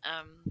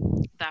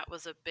 Um, that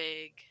was a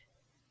big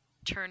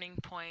turning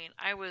point.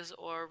 I was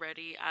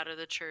already out of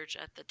the church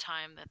at the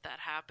time that that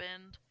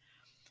happened,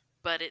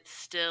 but it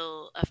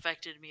still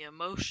affected me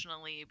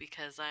emotionally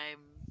because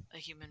I'm a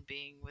human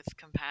being with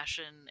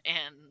compassion,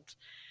 and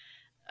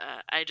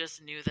I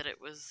just knew that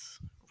it was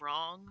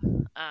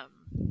wrong.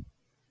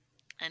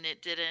 And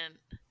it didn't,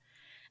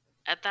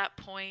 at that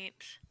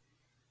point,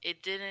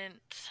 it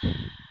didn't,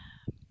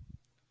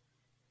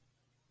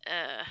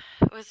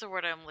 what's the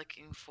word I'm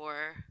looking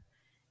for?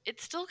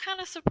 It still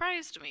kind of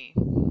surprised me.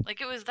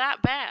 Like it was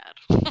that bad.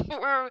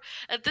 Where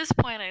at this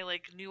point I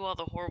like knew all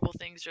the horrible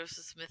things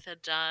Joseph Smith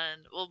had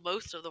done. Well,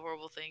 most of the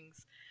horrible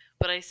things,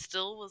 but I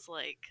still was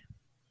like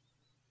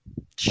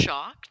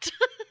shocked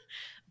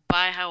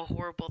by how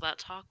horrible that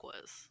talk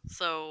was.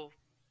 So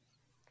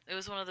it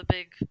was one of the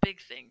big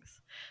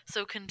things.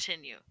 So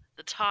continue.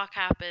 The talk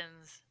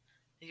happens.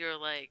 You're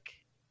like,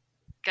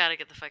 gotta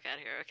get the fuck out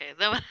of here. Okay,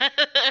 then,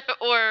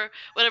 or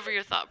whatever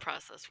your thought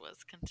process was.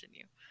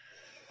 Continue.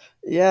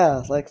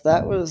 Yeah, like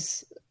that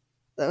was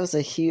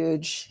a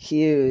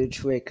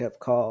huge wake up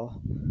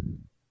call.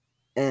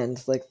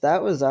 And like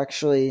that was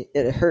actually,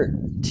 it hurt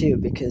too,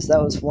 because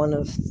that was one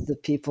of the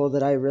people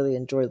that I really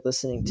enjoyed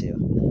listening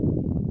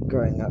to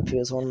growing up. He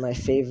was one of my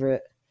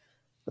favorite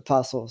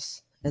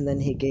apostles. And then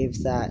he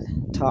gave that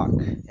talk,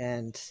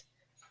 and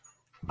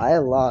I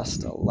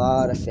lost a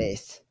lot of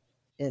faith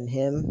in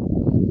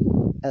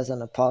him as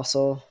an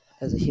apostle,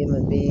 as a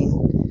human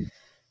being.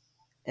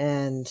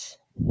 And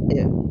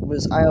it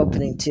was eye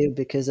opening too,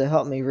 because it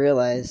helped me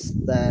realize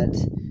that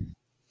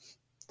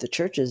the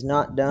church is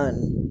not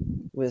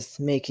done with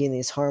making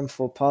these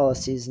harmful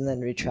policies and then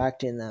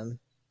retracting them.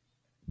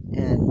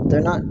 And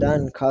they're not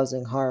done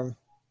causing harm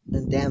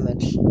and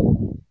damage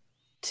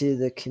to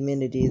the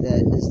community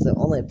that is the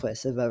only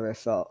place I've ever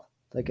felt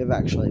like I've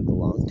actually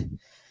belonged.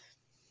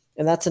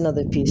 And that's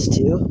another piece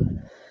too,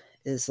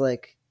 is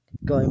like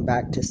going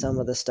back to some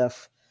of the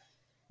stuff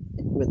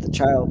with the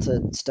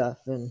childhood stuff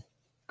and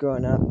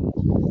growing up.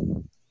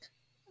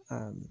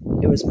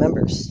 It was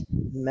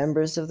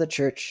members of the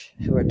church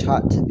who were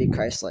taught to be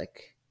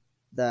Christ-like,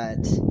 that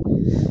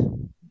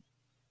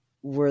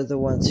were the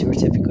ones who were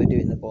typically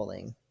doing the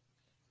bullying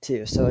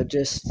too. So it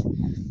just,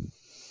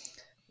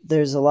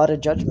 there's a lot of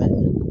judgment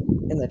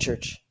in the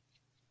church,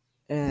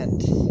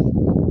 and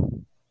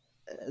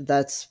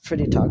that's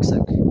pretty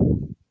toxic.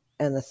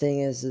 And the thing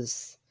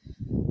is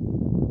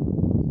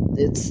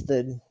it's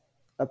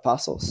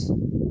apostles,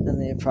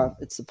 and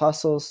it's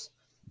apostles,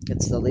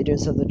 it's the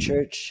leaders of the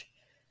church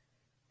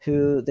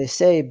who they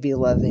say be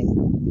loving,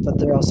 but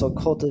they're also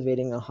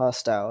cultivating a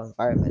hostile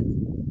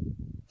environment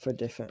for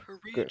different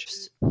Preach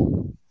groups.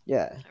 it.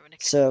 Yeah. Having a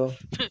So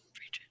cough.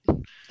 Preach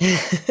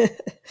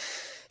it.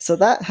 so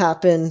that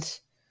happened,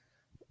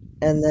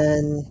 and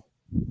then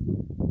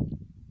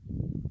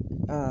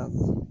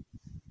um,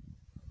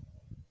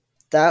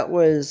 that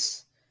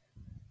was,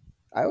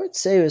 I would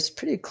say, it was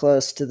pretty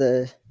close to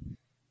the,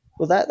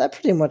 well, that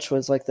pretty much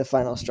was like the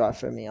final straw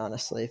for me,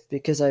 honestly,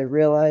 because I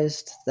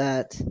realized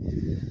that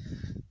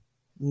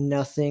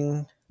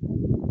nothing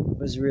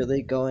was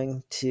really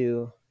going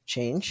to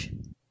change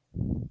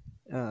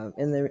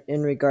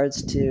in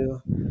regards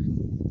to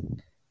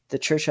the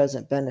church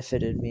hasn't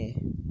benefited me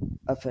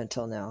up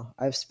until now.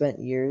 I've spent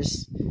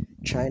years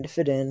trying to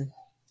fit in,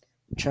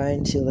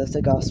 trying to live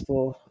the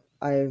gospel.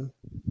 I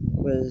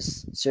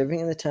was serving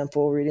in the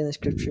temple, reading the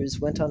scriptures,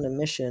 went on a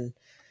mission,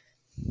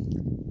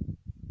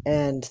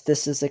 and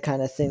this is the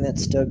kind of thing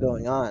that's still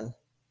going on.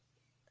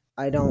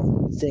 I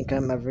don't think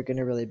I'm ever going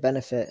to really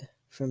benefit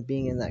from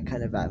being in that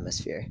kind of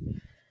atmosphere.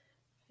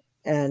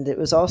 And it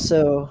was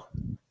also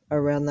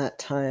around that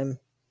time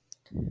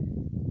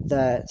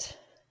that,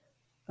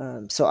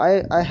 so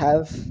I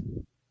have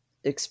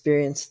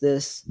experienced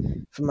this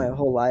for my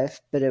whole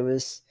life, but it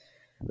was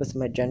with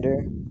my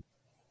gender,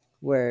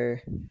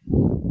 where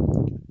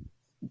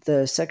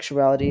the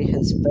sexuality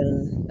has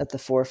been at the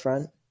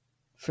forefront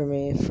for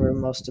me for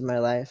most of my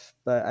life,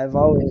 but I've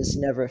always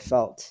never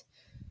felt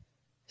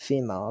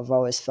female. I've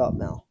always felt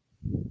male.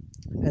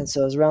 And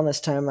so it was around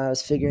this time I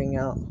was figuring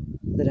out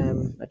that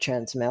I'm a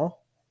trans male.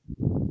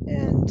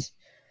 And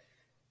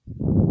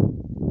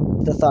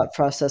the thought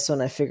process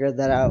when I figured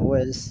that out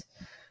was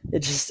it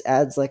just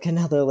adds like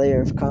another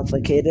layer of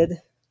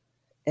complicated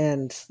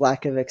and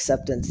lack of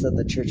acceptance that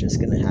the church is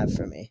going to have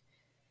for me.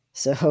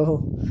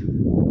 So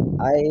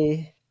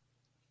I,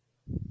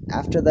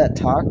 after that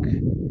talk,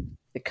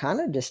 it kind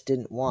of just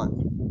didn't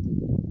want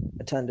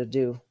a ton to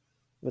do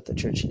with the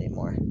church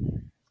anymore.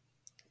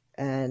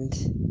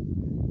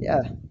 And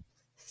yeah,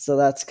 so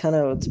that's kind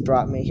of what's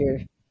brought me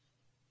here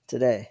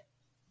today.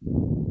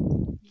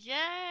 Yay!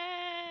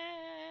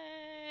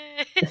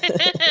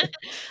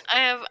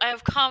 I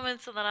have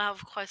comments and then I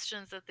have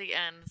questions at the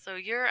end. So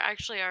you're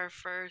actually our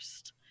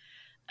first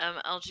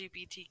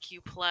LGBTQ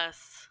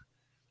plus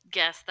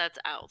guest that's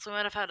out. So we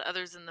might have had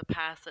others in the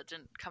past that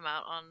didn't come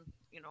out on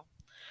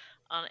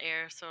on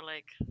air. So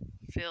like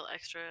feel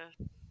extra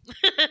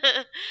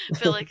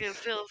feel like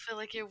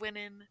you're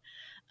winning.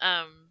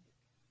 Um,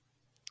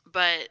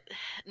 but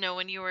no,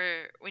 when you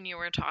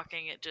were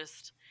talking,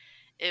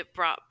 it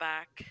brought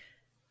back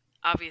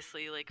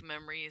obviously like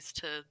memories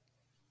to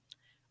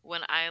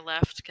when I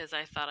left because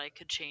I thought I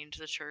could change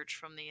the church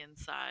from the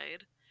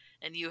inside.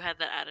 And you had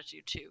that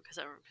attitude too, because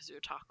we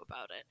would talk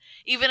about it.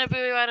 Even if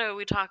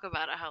we talk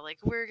about it, how like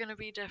we're gonna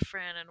be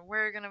different and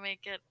we're gonna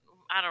make it.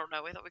 I don't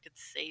know. We thought we could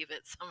save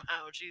it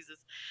somehow. Jesus.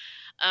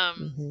 Um,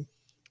 Mm-hmm.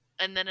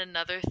 and then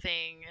another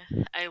thing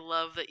I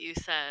love that you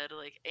said,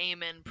 like,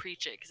 amen,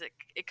 preach it, because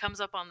it comes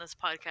up on this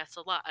podcast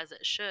a lot, as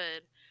it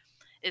should,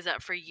 is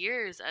that for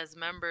years as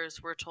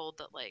members, we're told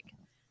that, like,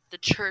 the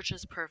church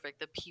is perfect,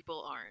 the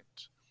people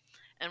aren't.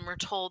 And we're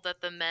told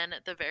that the men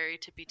at the very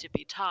tippy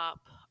top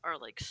are,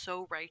 like,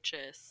 so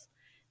righteous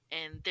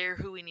and they're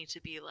who we need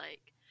to be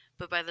like.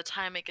 But by the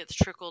time it gets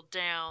trickled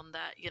down,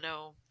 that,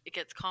 it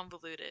gets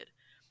convoluted.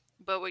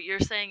 But what you're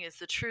saying is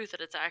the truth,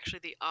 that it's actually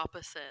the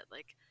opposite.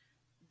 Like,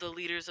 the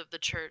leaders of the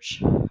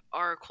church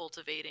are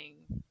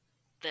cultivating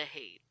the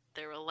hate.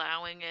 They're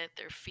allowing it,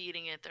 they're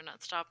feeding it, they're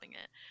not stopping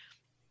it.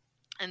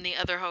 And the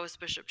other hosts,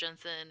 Bishop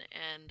Jensen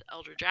and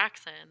Elder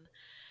Jackson,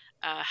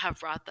 have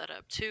brought that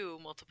up too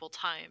multiple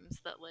times,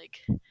 that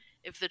like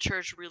if the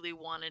church really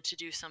wanted to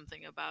do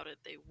something about it,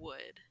 they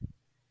would.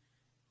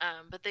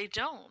 But they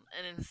don't,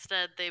 and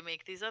instead they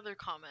make these other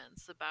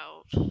comments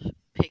about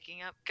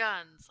picking up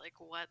guns. Like,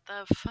 what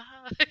the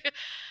fuck?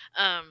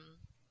 um,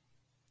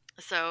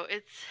 so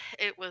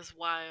it was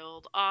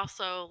wild.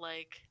 Also,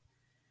 like,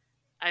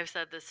 I've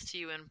said this to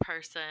you in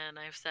person,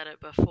 I've said it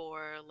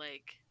before,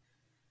 like,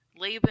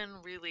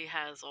 Laban really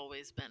has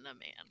always been a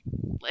man.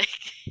 Like,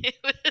 it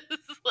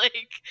was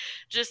like,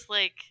 just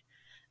like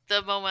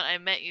the moment I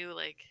met you,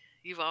 like,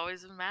 you've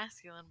always been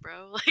masculine,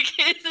 bro. Like,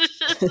 it's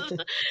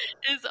just,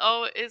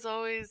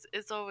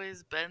 it's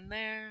always been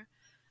there.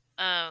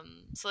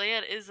 So yeah,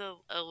 it is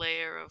a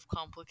layer of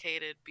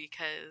complicated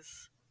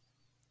because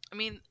I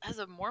mean, as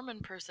a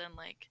Mormon person,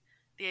 like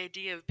the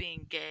idea of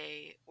being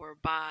gay or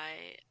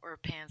bi or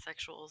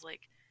pansexual is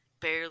like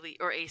barely,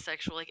 or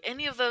asexual, like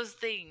any of those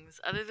things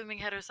other than being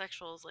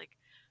heterosexual is like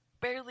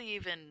barely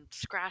even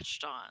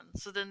scratched on.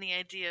 So then the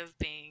idea of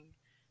being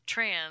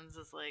trans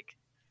is like,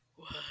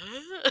 what?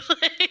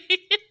 Like,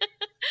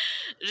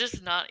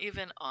 just not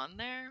even on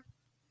there.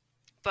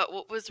 But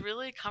what was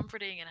really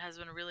comforting and has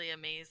been really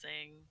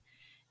amazing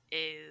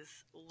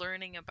is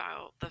learning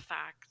about the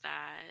fact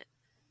that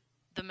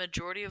the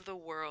majority of the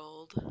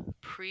world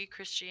pre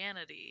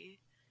Christianity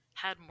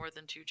had more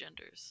than two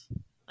genders.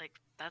 Like,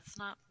 that's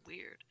not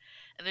weird.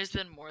 And there's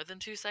been more than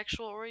two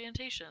sexual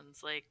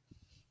orientations. Like,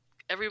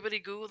 everybody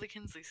Google the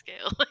Kinsey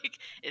scale. Like,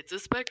 it's a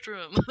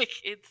spectrum. Like,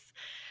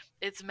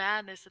 it's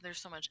madness, and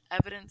there's so much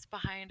evidence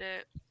behind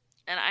it.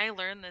 And I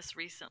learned this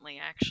recently,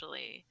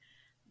 actually,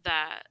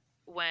 that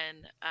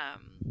when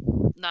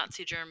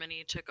Nazi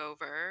Germany took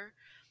over,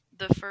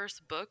 the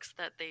first books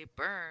that they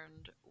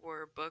burned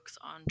were books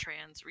on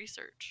trans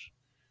research.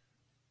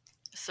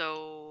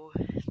 So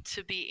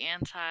to be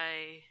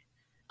anti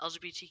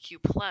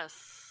LGBTQ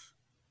plus,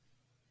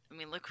 I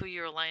mean, look who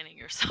you're aligning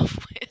yourself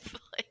with.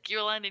 Like,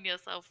 you're aligning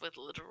yourself with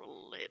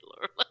literal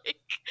Hitler. Like,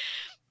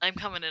 I'm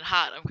coming in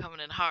hot. I'm coming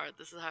in hard.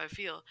 This is how I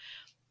feel.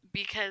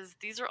 Because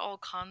these are all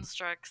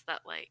constructs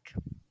that, like,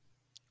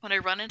 when I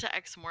run into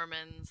ex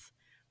Mormons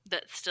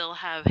that still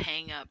have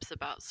hang ups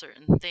about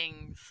certain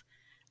things,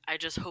 I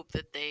just hope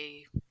that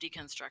they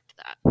deconstruct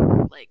that.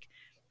 Like,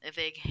 if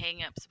they have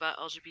hang-ups about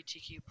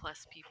LGBTQ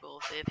plus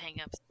people, if they have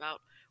hang-ups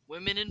about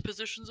women in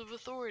positions of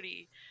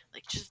authority,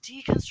 like, just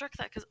deconstruct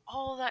that, because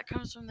all of that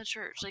comes from the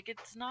church. Like,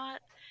 it's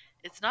not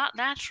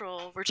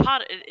natural. We're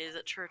taught it is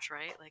at church,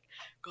 right? Like,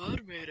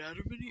 God made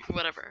Adam and Eve,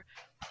 whatever.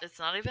 It's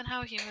not even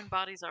how human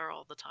bodies are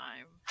all the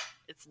time.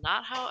 It's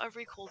not how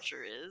every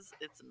culture is.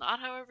 It's not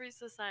how every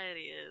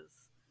society is.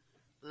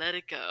 Let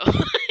it go.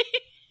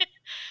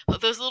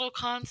 Those little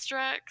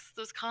constructs,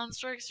 those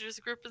constructs you're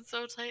just gripping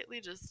so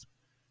tightly, just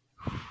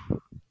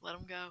let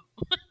them go.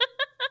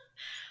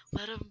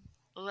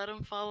 Let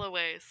them fall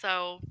away.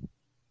 So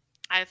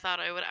I thought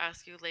I would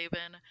ask you,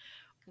 Laban,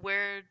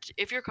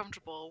 if you're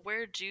comfortable,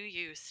 where do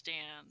you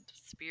stand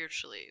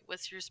spiritually?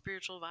 What's your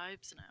spiritual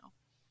vibes now?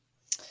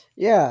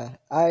 Yeah,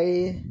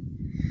 I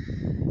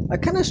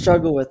kind of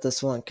struggle with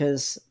this one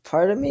because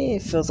part of me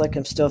feels like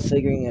I'm still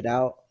figuring it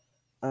out.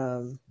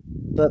 Um,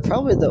 but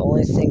probably the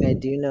only thing I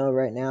do know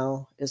right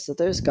now is that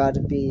there's got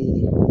to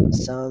be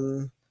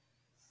some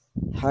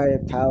higher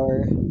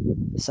power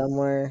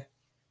somewhere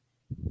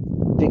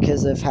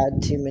because I've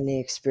had too many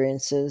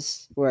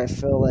experiences where I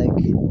feel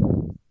like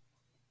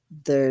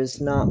there's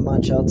not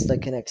much else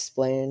that can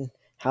explain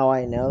how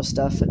I know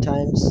stuff at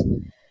times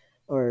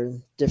or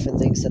different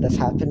things that have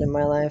happened in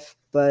my life.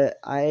 But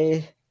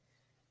I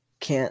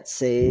can't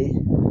say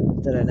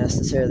that I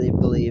necessarily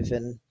believe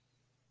in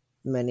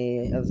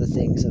many of the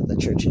things of the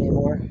church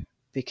anymore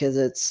because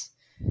it's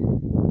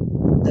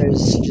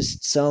there's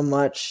just so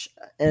much,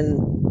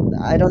 and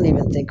I don't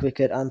even think we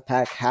could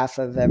unpack half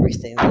of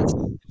everything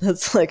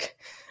that's like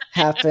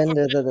happened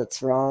or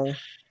that's wrong.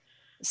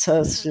 So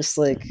it's just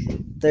like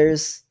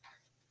there's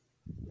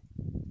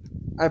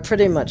I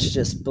pretty much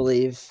just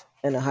believe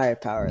in a higher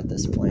power at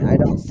this point. I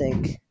don't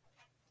think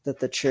that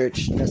the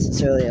church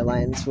necessarily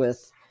aligns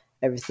with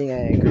everything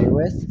I agree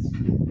with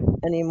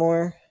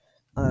anymore.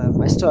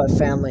 I still have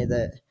family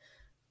that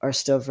are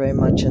still very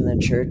much in the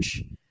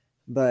church,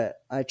 but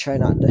I try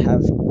not to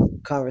have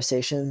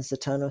conversations a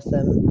ton with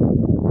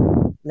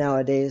them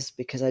nowadays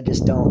because I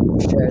just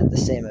don't share the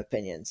same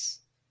opinions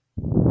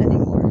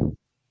anymore.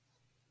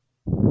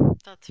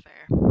 That's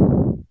fair.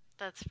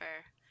 That's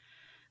fair.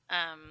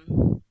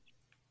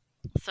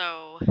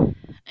 So,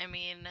 I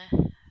mean,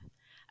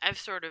 I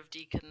started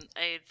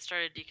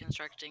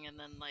deconstructing and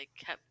then, like,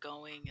 kept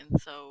going, and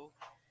so,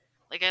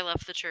 like, I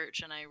left the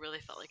church and I really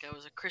felt like I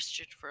was a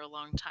Christian for a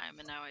long time,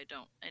 and now I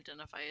don't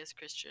identify as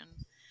Christian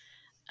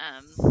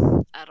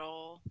at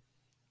all.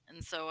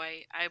 And so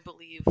I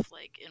believe,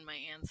 like, in my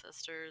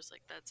ancestors.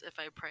 Like, that's, if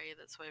I pray,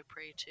 that's who I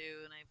pray to,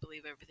 and I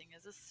believe everything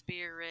is a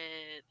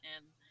spirit,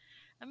 and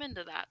I'm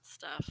into that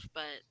stuff.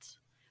 But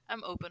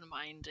I'm open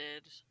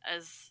minded,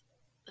 as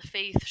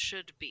faith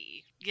should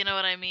be. You know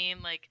what I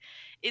mean? Like,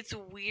 it's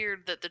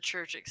weird that the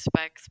church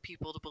expects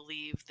people to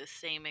believe the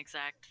same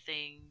exact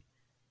thing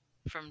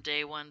from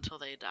day one till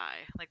they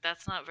die. Like,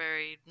 that's not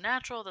very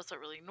natural. That's not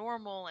really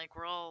normal. Like,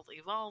 we're all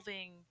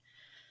evolving.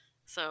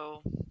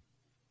 So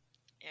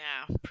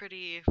yeah,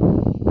 pretty.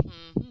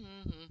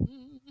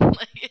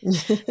 Like,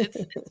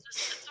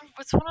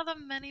 it's one of the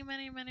many,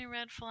 many, many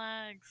red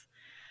flags.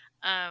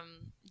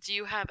 Do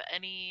you have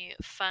any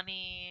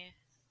funny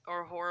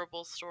or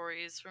horrible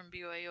stories from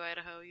BYU,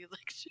 Idaho you'd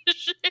like to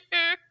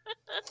share?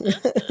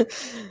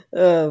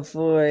 Oh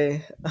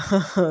boy.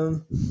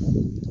 Um,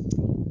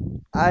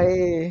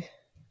 I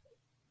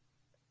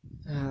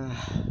uh,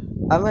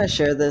 I'm gonna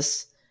share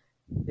this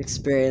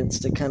experience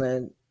to kind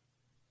of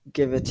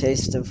give a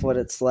taste of what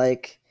it's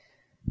like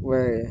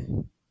where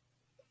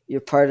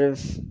you're part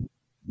of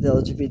the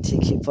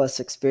LGBTQ plus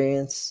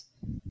experience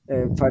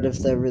or part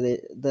of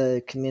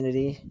the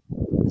community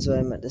is what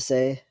I meant to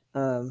say.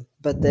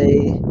 But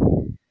they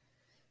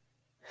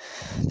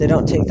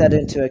don't take that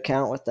into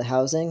account with the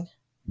housing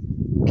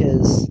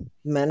because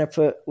men are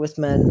put with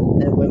men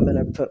and women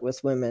are put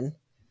with women.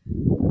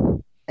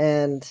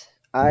 And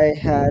I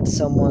had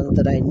someone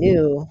that I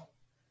knew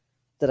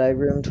that I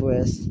roomed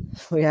with.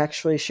 We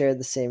actually shared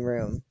the same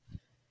room,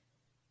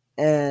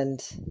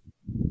 and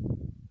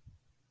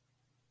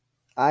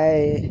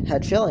I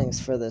had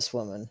feelings for this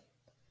woman.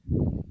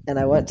 And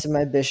I went to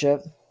my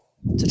bishop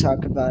to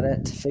talk about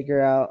it to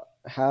figure out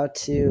how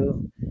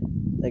to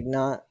like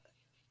not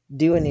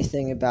do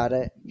anything about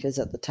it because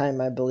at the time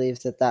I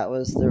believed that that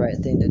was the right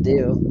thing to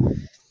do.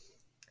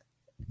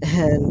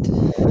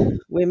 And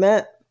we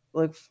met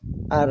like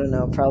I don't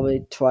know,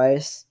 probably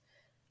twice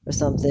or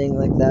something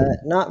like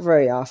that. Not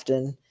very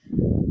often,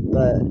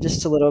 but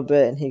just a little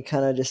bit. And he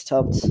kind of just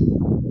helped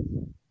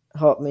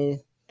me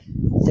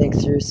think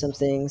through some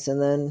things.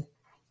 And then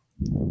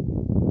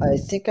I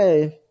think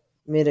I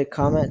made a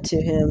comment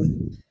to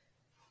him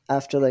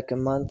after like a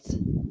month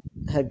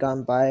had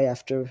gone by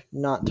after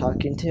not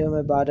talking to him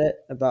about it,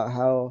 about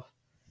how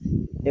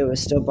it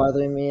was still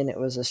bothering me and it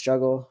was a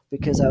struggle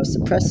because I was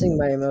suppressing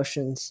my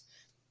emotions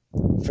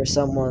for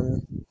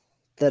someone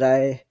that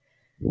I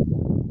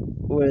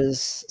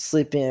was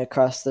sleeping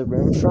across the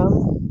room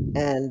from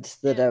and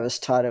that Yeah. I was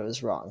taught it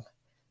was wrong.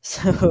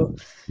 So,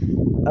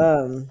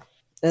 um,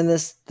 and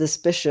this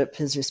bishop,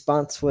 his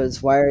response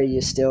was, "Why are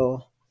you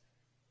still?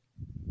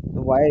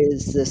 Why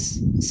is this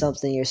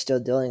something you're still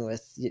dealing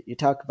with? You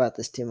talk about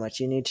this too much.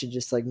 You need to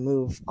just like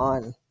move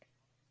on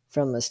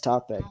from this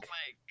Oh topic." my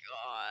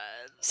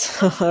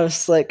So god. I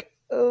was like,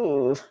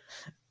 "Oh,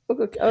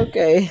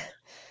 okay."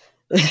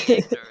 The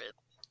ignorance.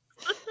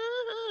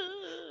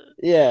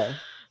 Yeah.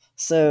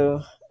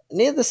 So,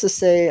 needless to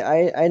say,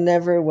 I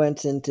never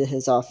went into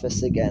his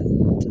office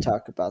again to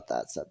talk about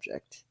that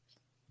subject.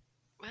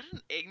 What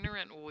an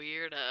ignorant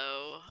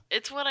weirdo.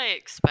 It's what I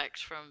expect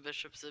from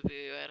bishops of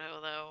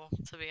Idaho, though,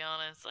 to be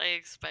honest. I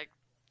expect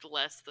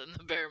less than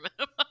the bare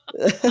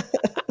minimum.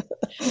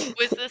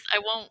 Was this, I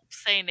won't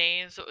say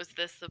names, but was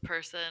this the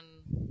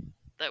person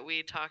that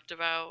we talked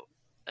about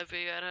of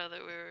Idaho that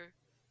we were,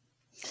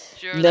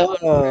 do you remember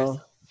that one person?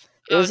 No,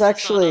 it Oh, was it's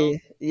just someone else?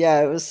 actually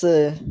yeah, it was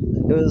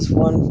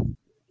one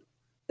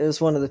it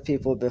was one of the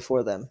people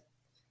before them.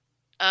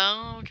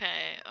 Oh,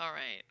 okay. All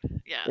right.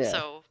 Yeah. Yeah,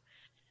 So,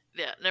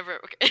 yeah, never.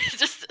 Okay.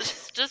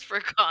 Just for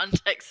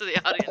context to the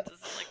audience, this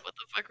is like, what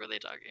the fuck were they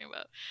talking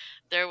about?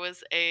 There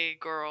was a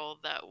girl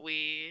that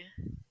we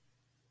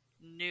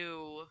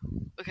knew.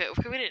 Okay,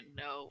 okay, we didn't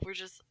know. We're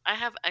just. I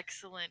have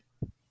excellent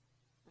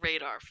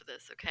radar for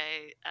this.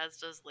 Okay, as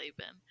does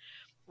Laban.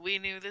 We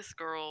knew this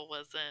girl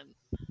wasn't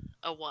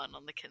a one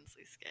on the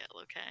Kinsley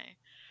scale. Okay,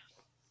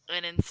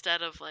 and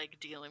instead of like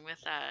dealing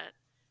with that,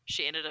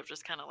 she ended up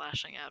just kind of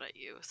lashing out at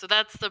you. So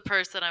that's the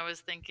person I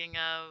was thinking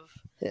of.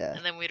 yeah,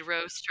 And then we'd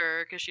roast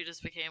her because she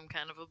just became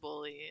kind of a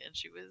bully, and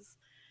she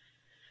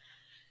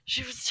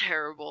was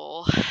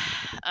terrible.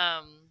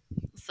 Um,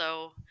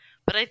 so,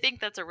 but I think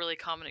that's a really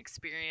common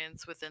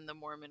experience within the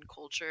Mormon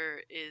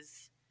culture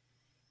is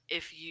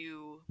if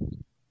you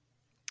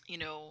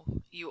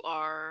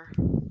are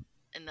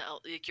in the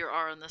like you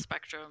are on the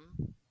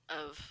spectrum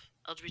of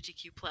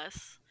LGBTQ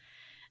plus,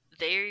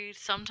 they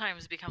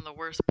sometimes become the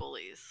worst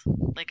bullies.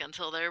 Like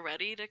until they're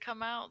ready to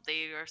come out,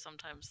 they are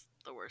sometimes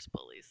the worst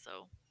bullies.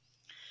 So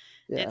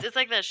yeah. it's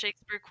like that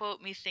Shakespeare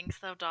quote, "Methinks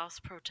thou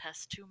dost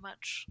protest too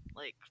much."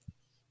 Like,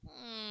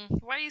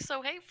 why are you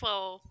so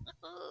hateful?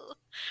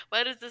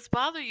 Why does this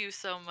bother you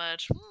so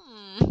much?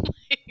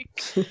 Like,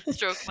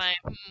 stroke my,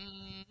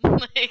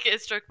 like,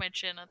 stroke my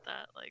chin at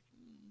that. Like,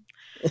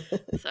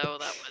 so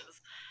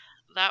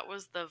that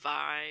was the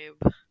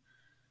vibe.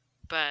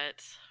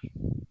 But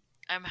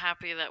I'm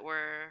happy that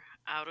we're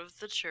out of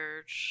the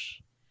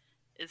church.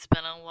 It's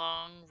been a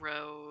long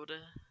road.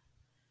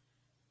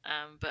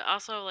 But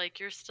also like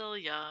you're still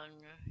young.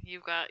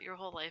 You've got your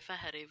whole life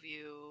ahead of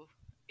you.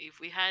 If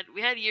we had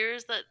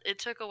years that it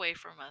took away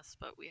from us,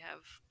 but we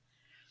have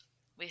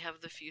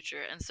the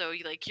future. And so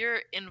like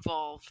you're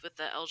involved with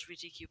the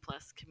LGBTQ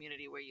plus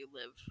community where you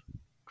live,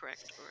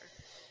 correct? Or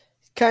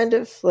Kind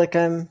of like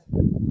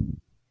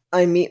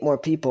I meet more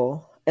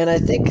people, and I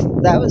think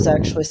that was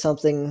actually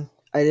something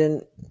I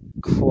didn't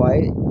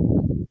quite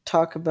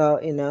talk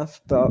about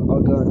enough, but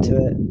I'll go into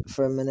it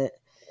for a minute.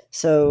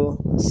 So,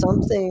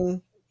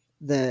 something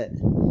that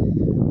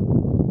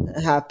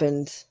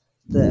happened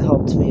that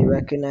helped me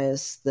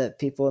recognize that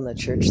people in the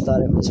church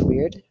thought it was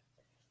weird.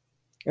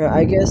 Or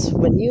I guess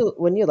when you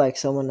like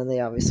someone and they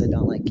obviously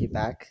don't like you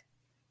back,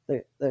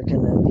 they're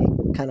gonna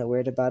be kind of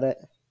weird about it.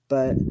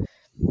 But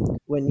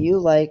when you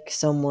like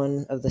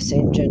someone of the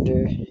same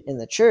gender in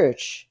the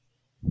church,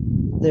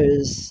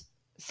 there's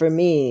for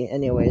me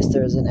anyways,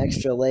 there's an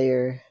extra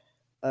layer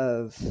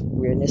of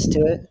weirdness to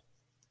it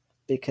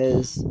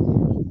because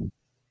mm,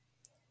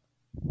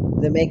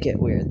 they make it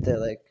weird. They're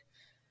like,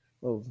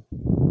 "Well,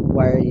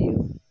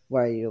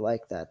 why are you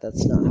like that?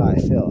 That's not how I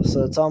feel."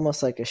 So it's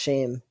almost like a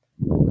shame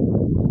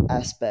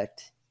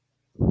aspect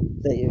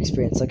that you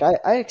experience. Like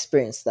I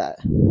experienced that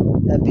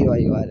at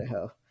BYU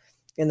Idaho,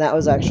 and that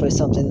was actually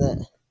something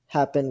that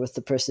happened with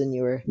the person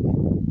you were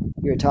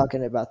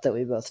talking about that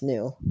we both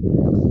knew.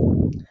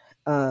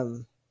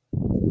 Um,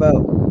 but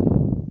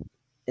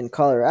in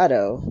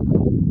Colorado,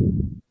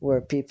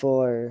 where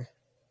people are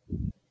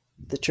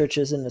the church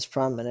isn't as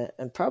prominent,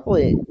 and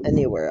probably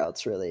anywhere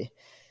else really,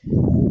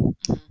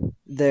 mm,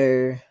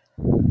 they're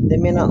they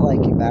may not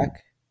like you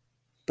back,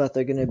 but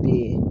they're going to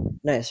be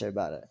nicer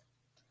about it,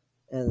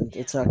 and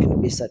it's not yeah, going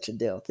to be such a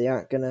deal. They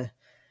aren't going to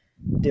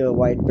do a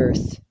wide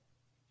berth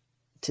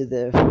to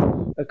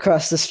the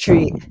across the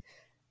street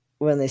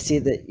when they see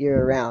that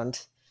you're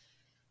around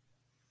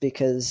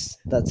because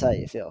that's how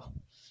you feel.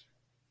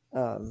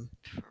 Um,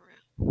 For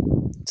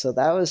so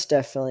that was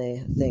definitely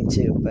a thing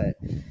too. But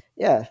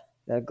yeah,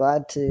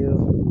 glad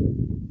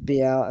to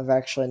be out. I've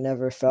actually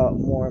never felt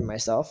more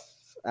myself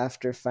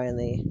after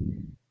finally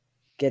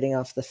getting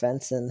off the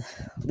fence and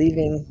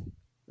leaving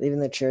leaving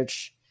the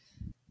church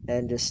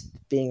and just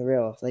being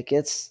real. Like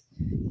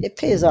it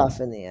pays off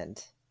in the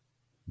end.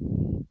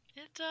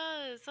 It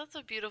does. That's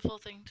a beautiful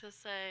thing to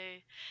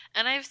say.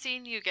 And I've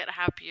seen you get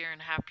happier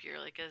and happier,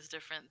 like, as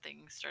different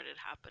things started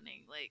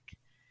happening. Like,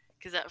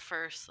 because at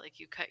first, like,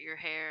 you cut your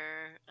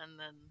hair, and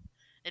then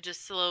it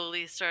just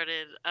slowly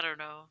started, I don't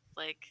know,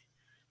 like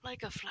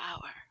a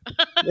flower. You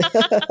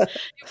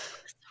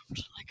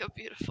blossomed like a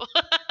beautiful.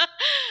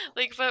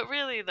 Like, but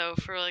really, though,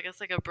 for, like, it's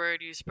like a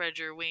bird, you spread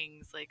your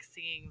wings, like,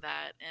 seeing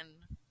that. And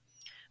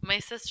my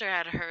sister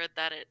had heard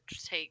that it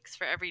takes,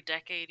 for every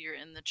decade you're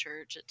in the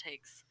church, it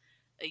takes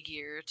a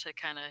year to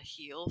kind of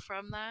heal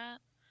from that.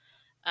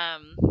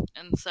 Um,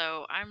 and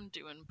so I'm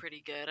doing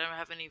pretty good. I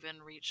haven't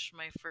even reached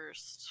my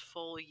first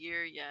full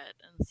year yet,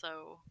 and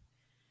so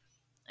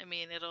I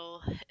mean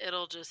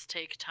it'll just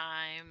take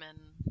time,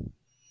 and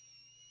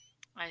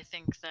I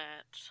think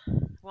that,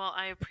 well,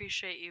 I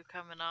appreciate you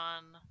coming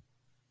on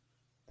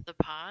the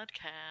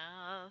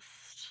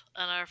podcast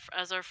and our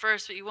as our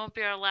first, but you won't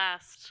be our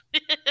last.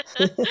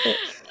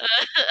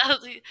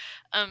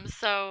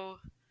 So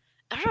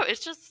I don't know.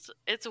 It's just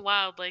it's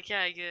wild. Like,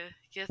 yeah,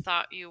 you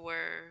thought you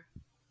were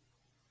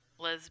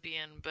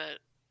lesbian, but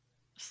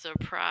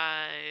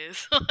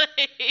surprise!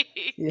 Like,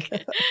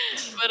 Yeah,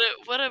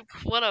 what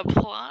a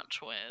plot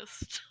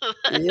twist!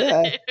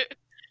 yeah.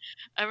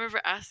 I remember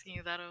asking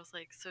you that. I was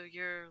like, "So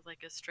you're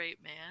like a straight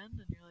man?"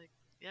 And you're like,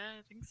 "Yeah,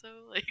 I think so."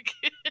 Like,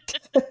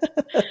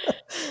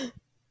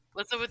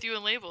 what's up with you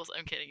and labels?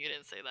 I'm kidding. You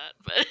didn't say that,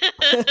 but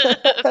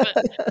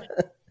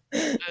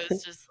but I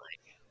was just like,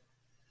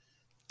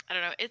 I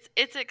don't know.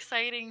 It's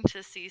exciting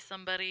to see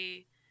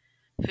somebody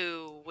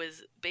who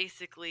was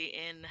basically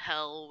in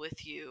hell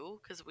with you,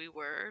 because we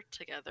were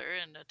together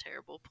in a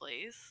terrible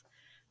place.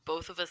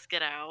 Both of us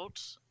get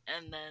out,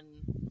 and then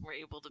we're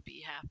able to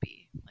be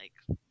happy. Like,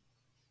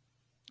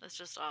 that's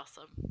just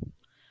awesome.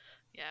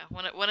 Yeah,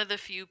 one of the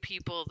few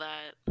people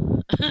that,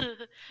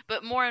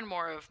 but more and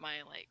more of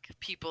my, like,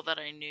 people that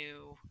I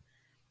knew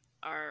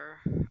are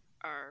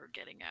are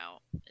getting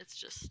out. It's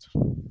just,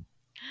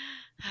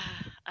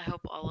 I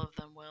hope all of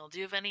them will. Do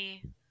you have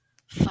any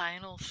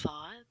final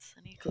thoughts?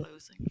 Any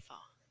closing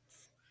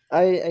thoughts?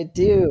 I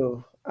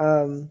do.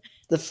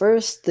 The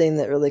first thing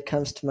that really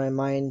comes to my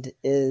mind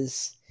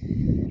is,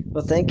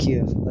 well, thank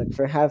you, like,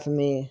 for having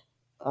me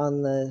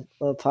on the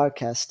little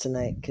podcast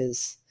tonight,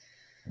 because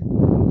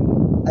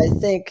I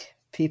think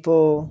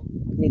people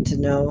need to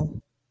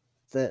know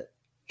that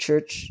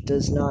church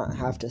does not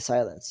have to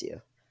silence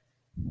you,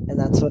 and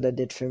that's what it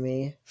did for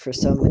me for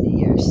so many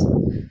years.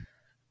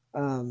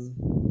 Um,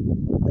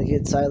 like,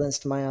 it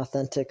silenced my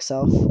authentic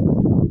self,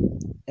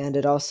 and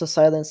it also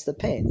silenced the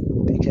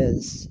pain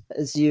because,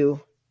 as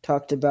you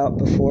talked about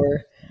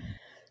before,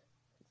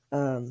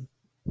 um,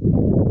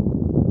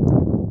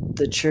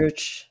 the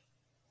church,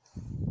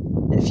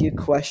 if you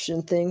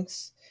question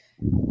things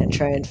and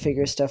try and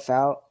figure stuff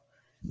out,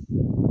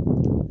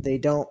 they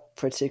don't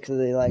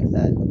particularly like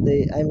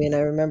that. I mean, I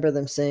remember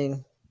them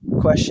saying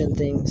question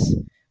things,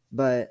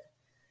 but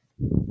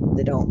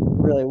they don't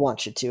really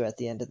want you to at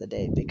the end of the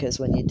day, because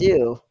when you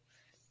do,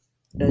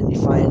 and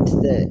you find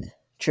that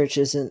church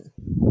isn't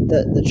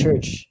the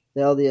church,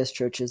 the LDS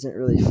church isn't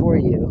really for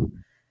you,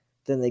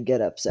 then they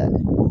get upset.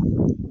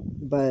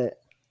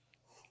 But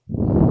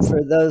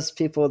for those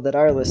people that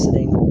are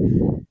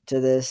listening to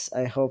this,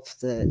 I hope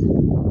that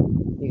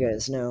you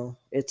guys know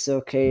it's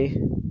okay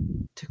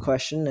to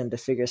question and to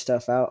figure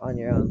stuff out on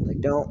your own.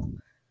 Like,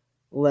 don't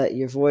let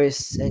your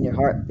voice and your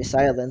heart be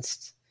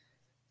silenced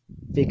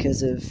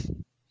because of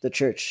the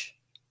church.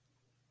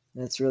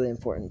 That's really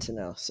important to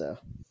know. So,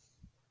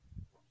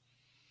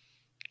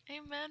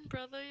 Amen,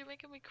 brother. You're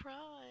making me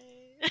cry.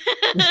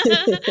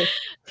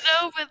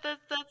 No, but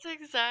that's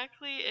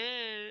exactly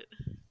it.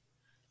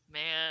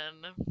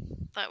 Man,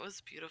 that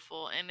was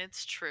beautiful, and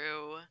it's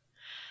true.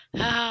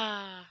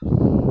 Yeah.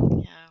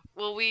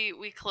 Well,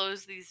 we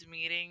close these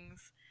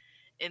meetings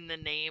in the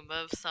name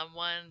of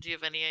someone. Do you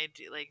have any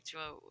idea? Like, do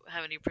you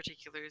have any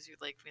particulars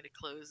you'd like me to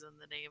close in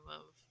the name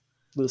of?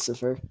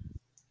 Lucifer.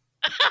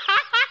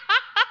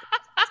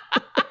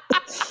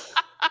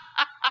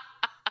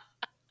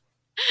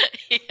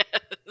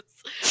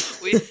 Yes.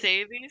 We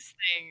say these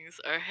things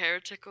are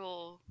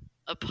heretical,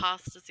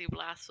 apostasy,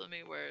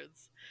 blasphemy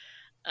words,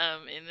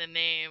 in the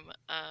name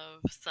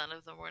of Son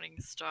of the Morning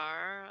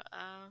Star,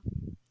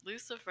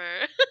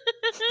 Lucifer.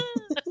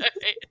 All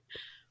right.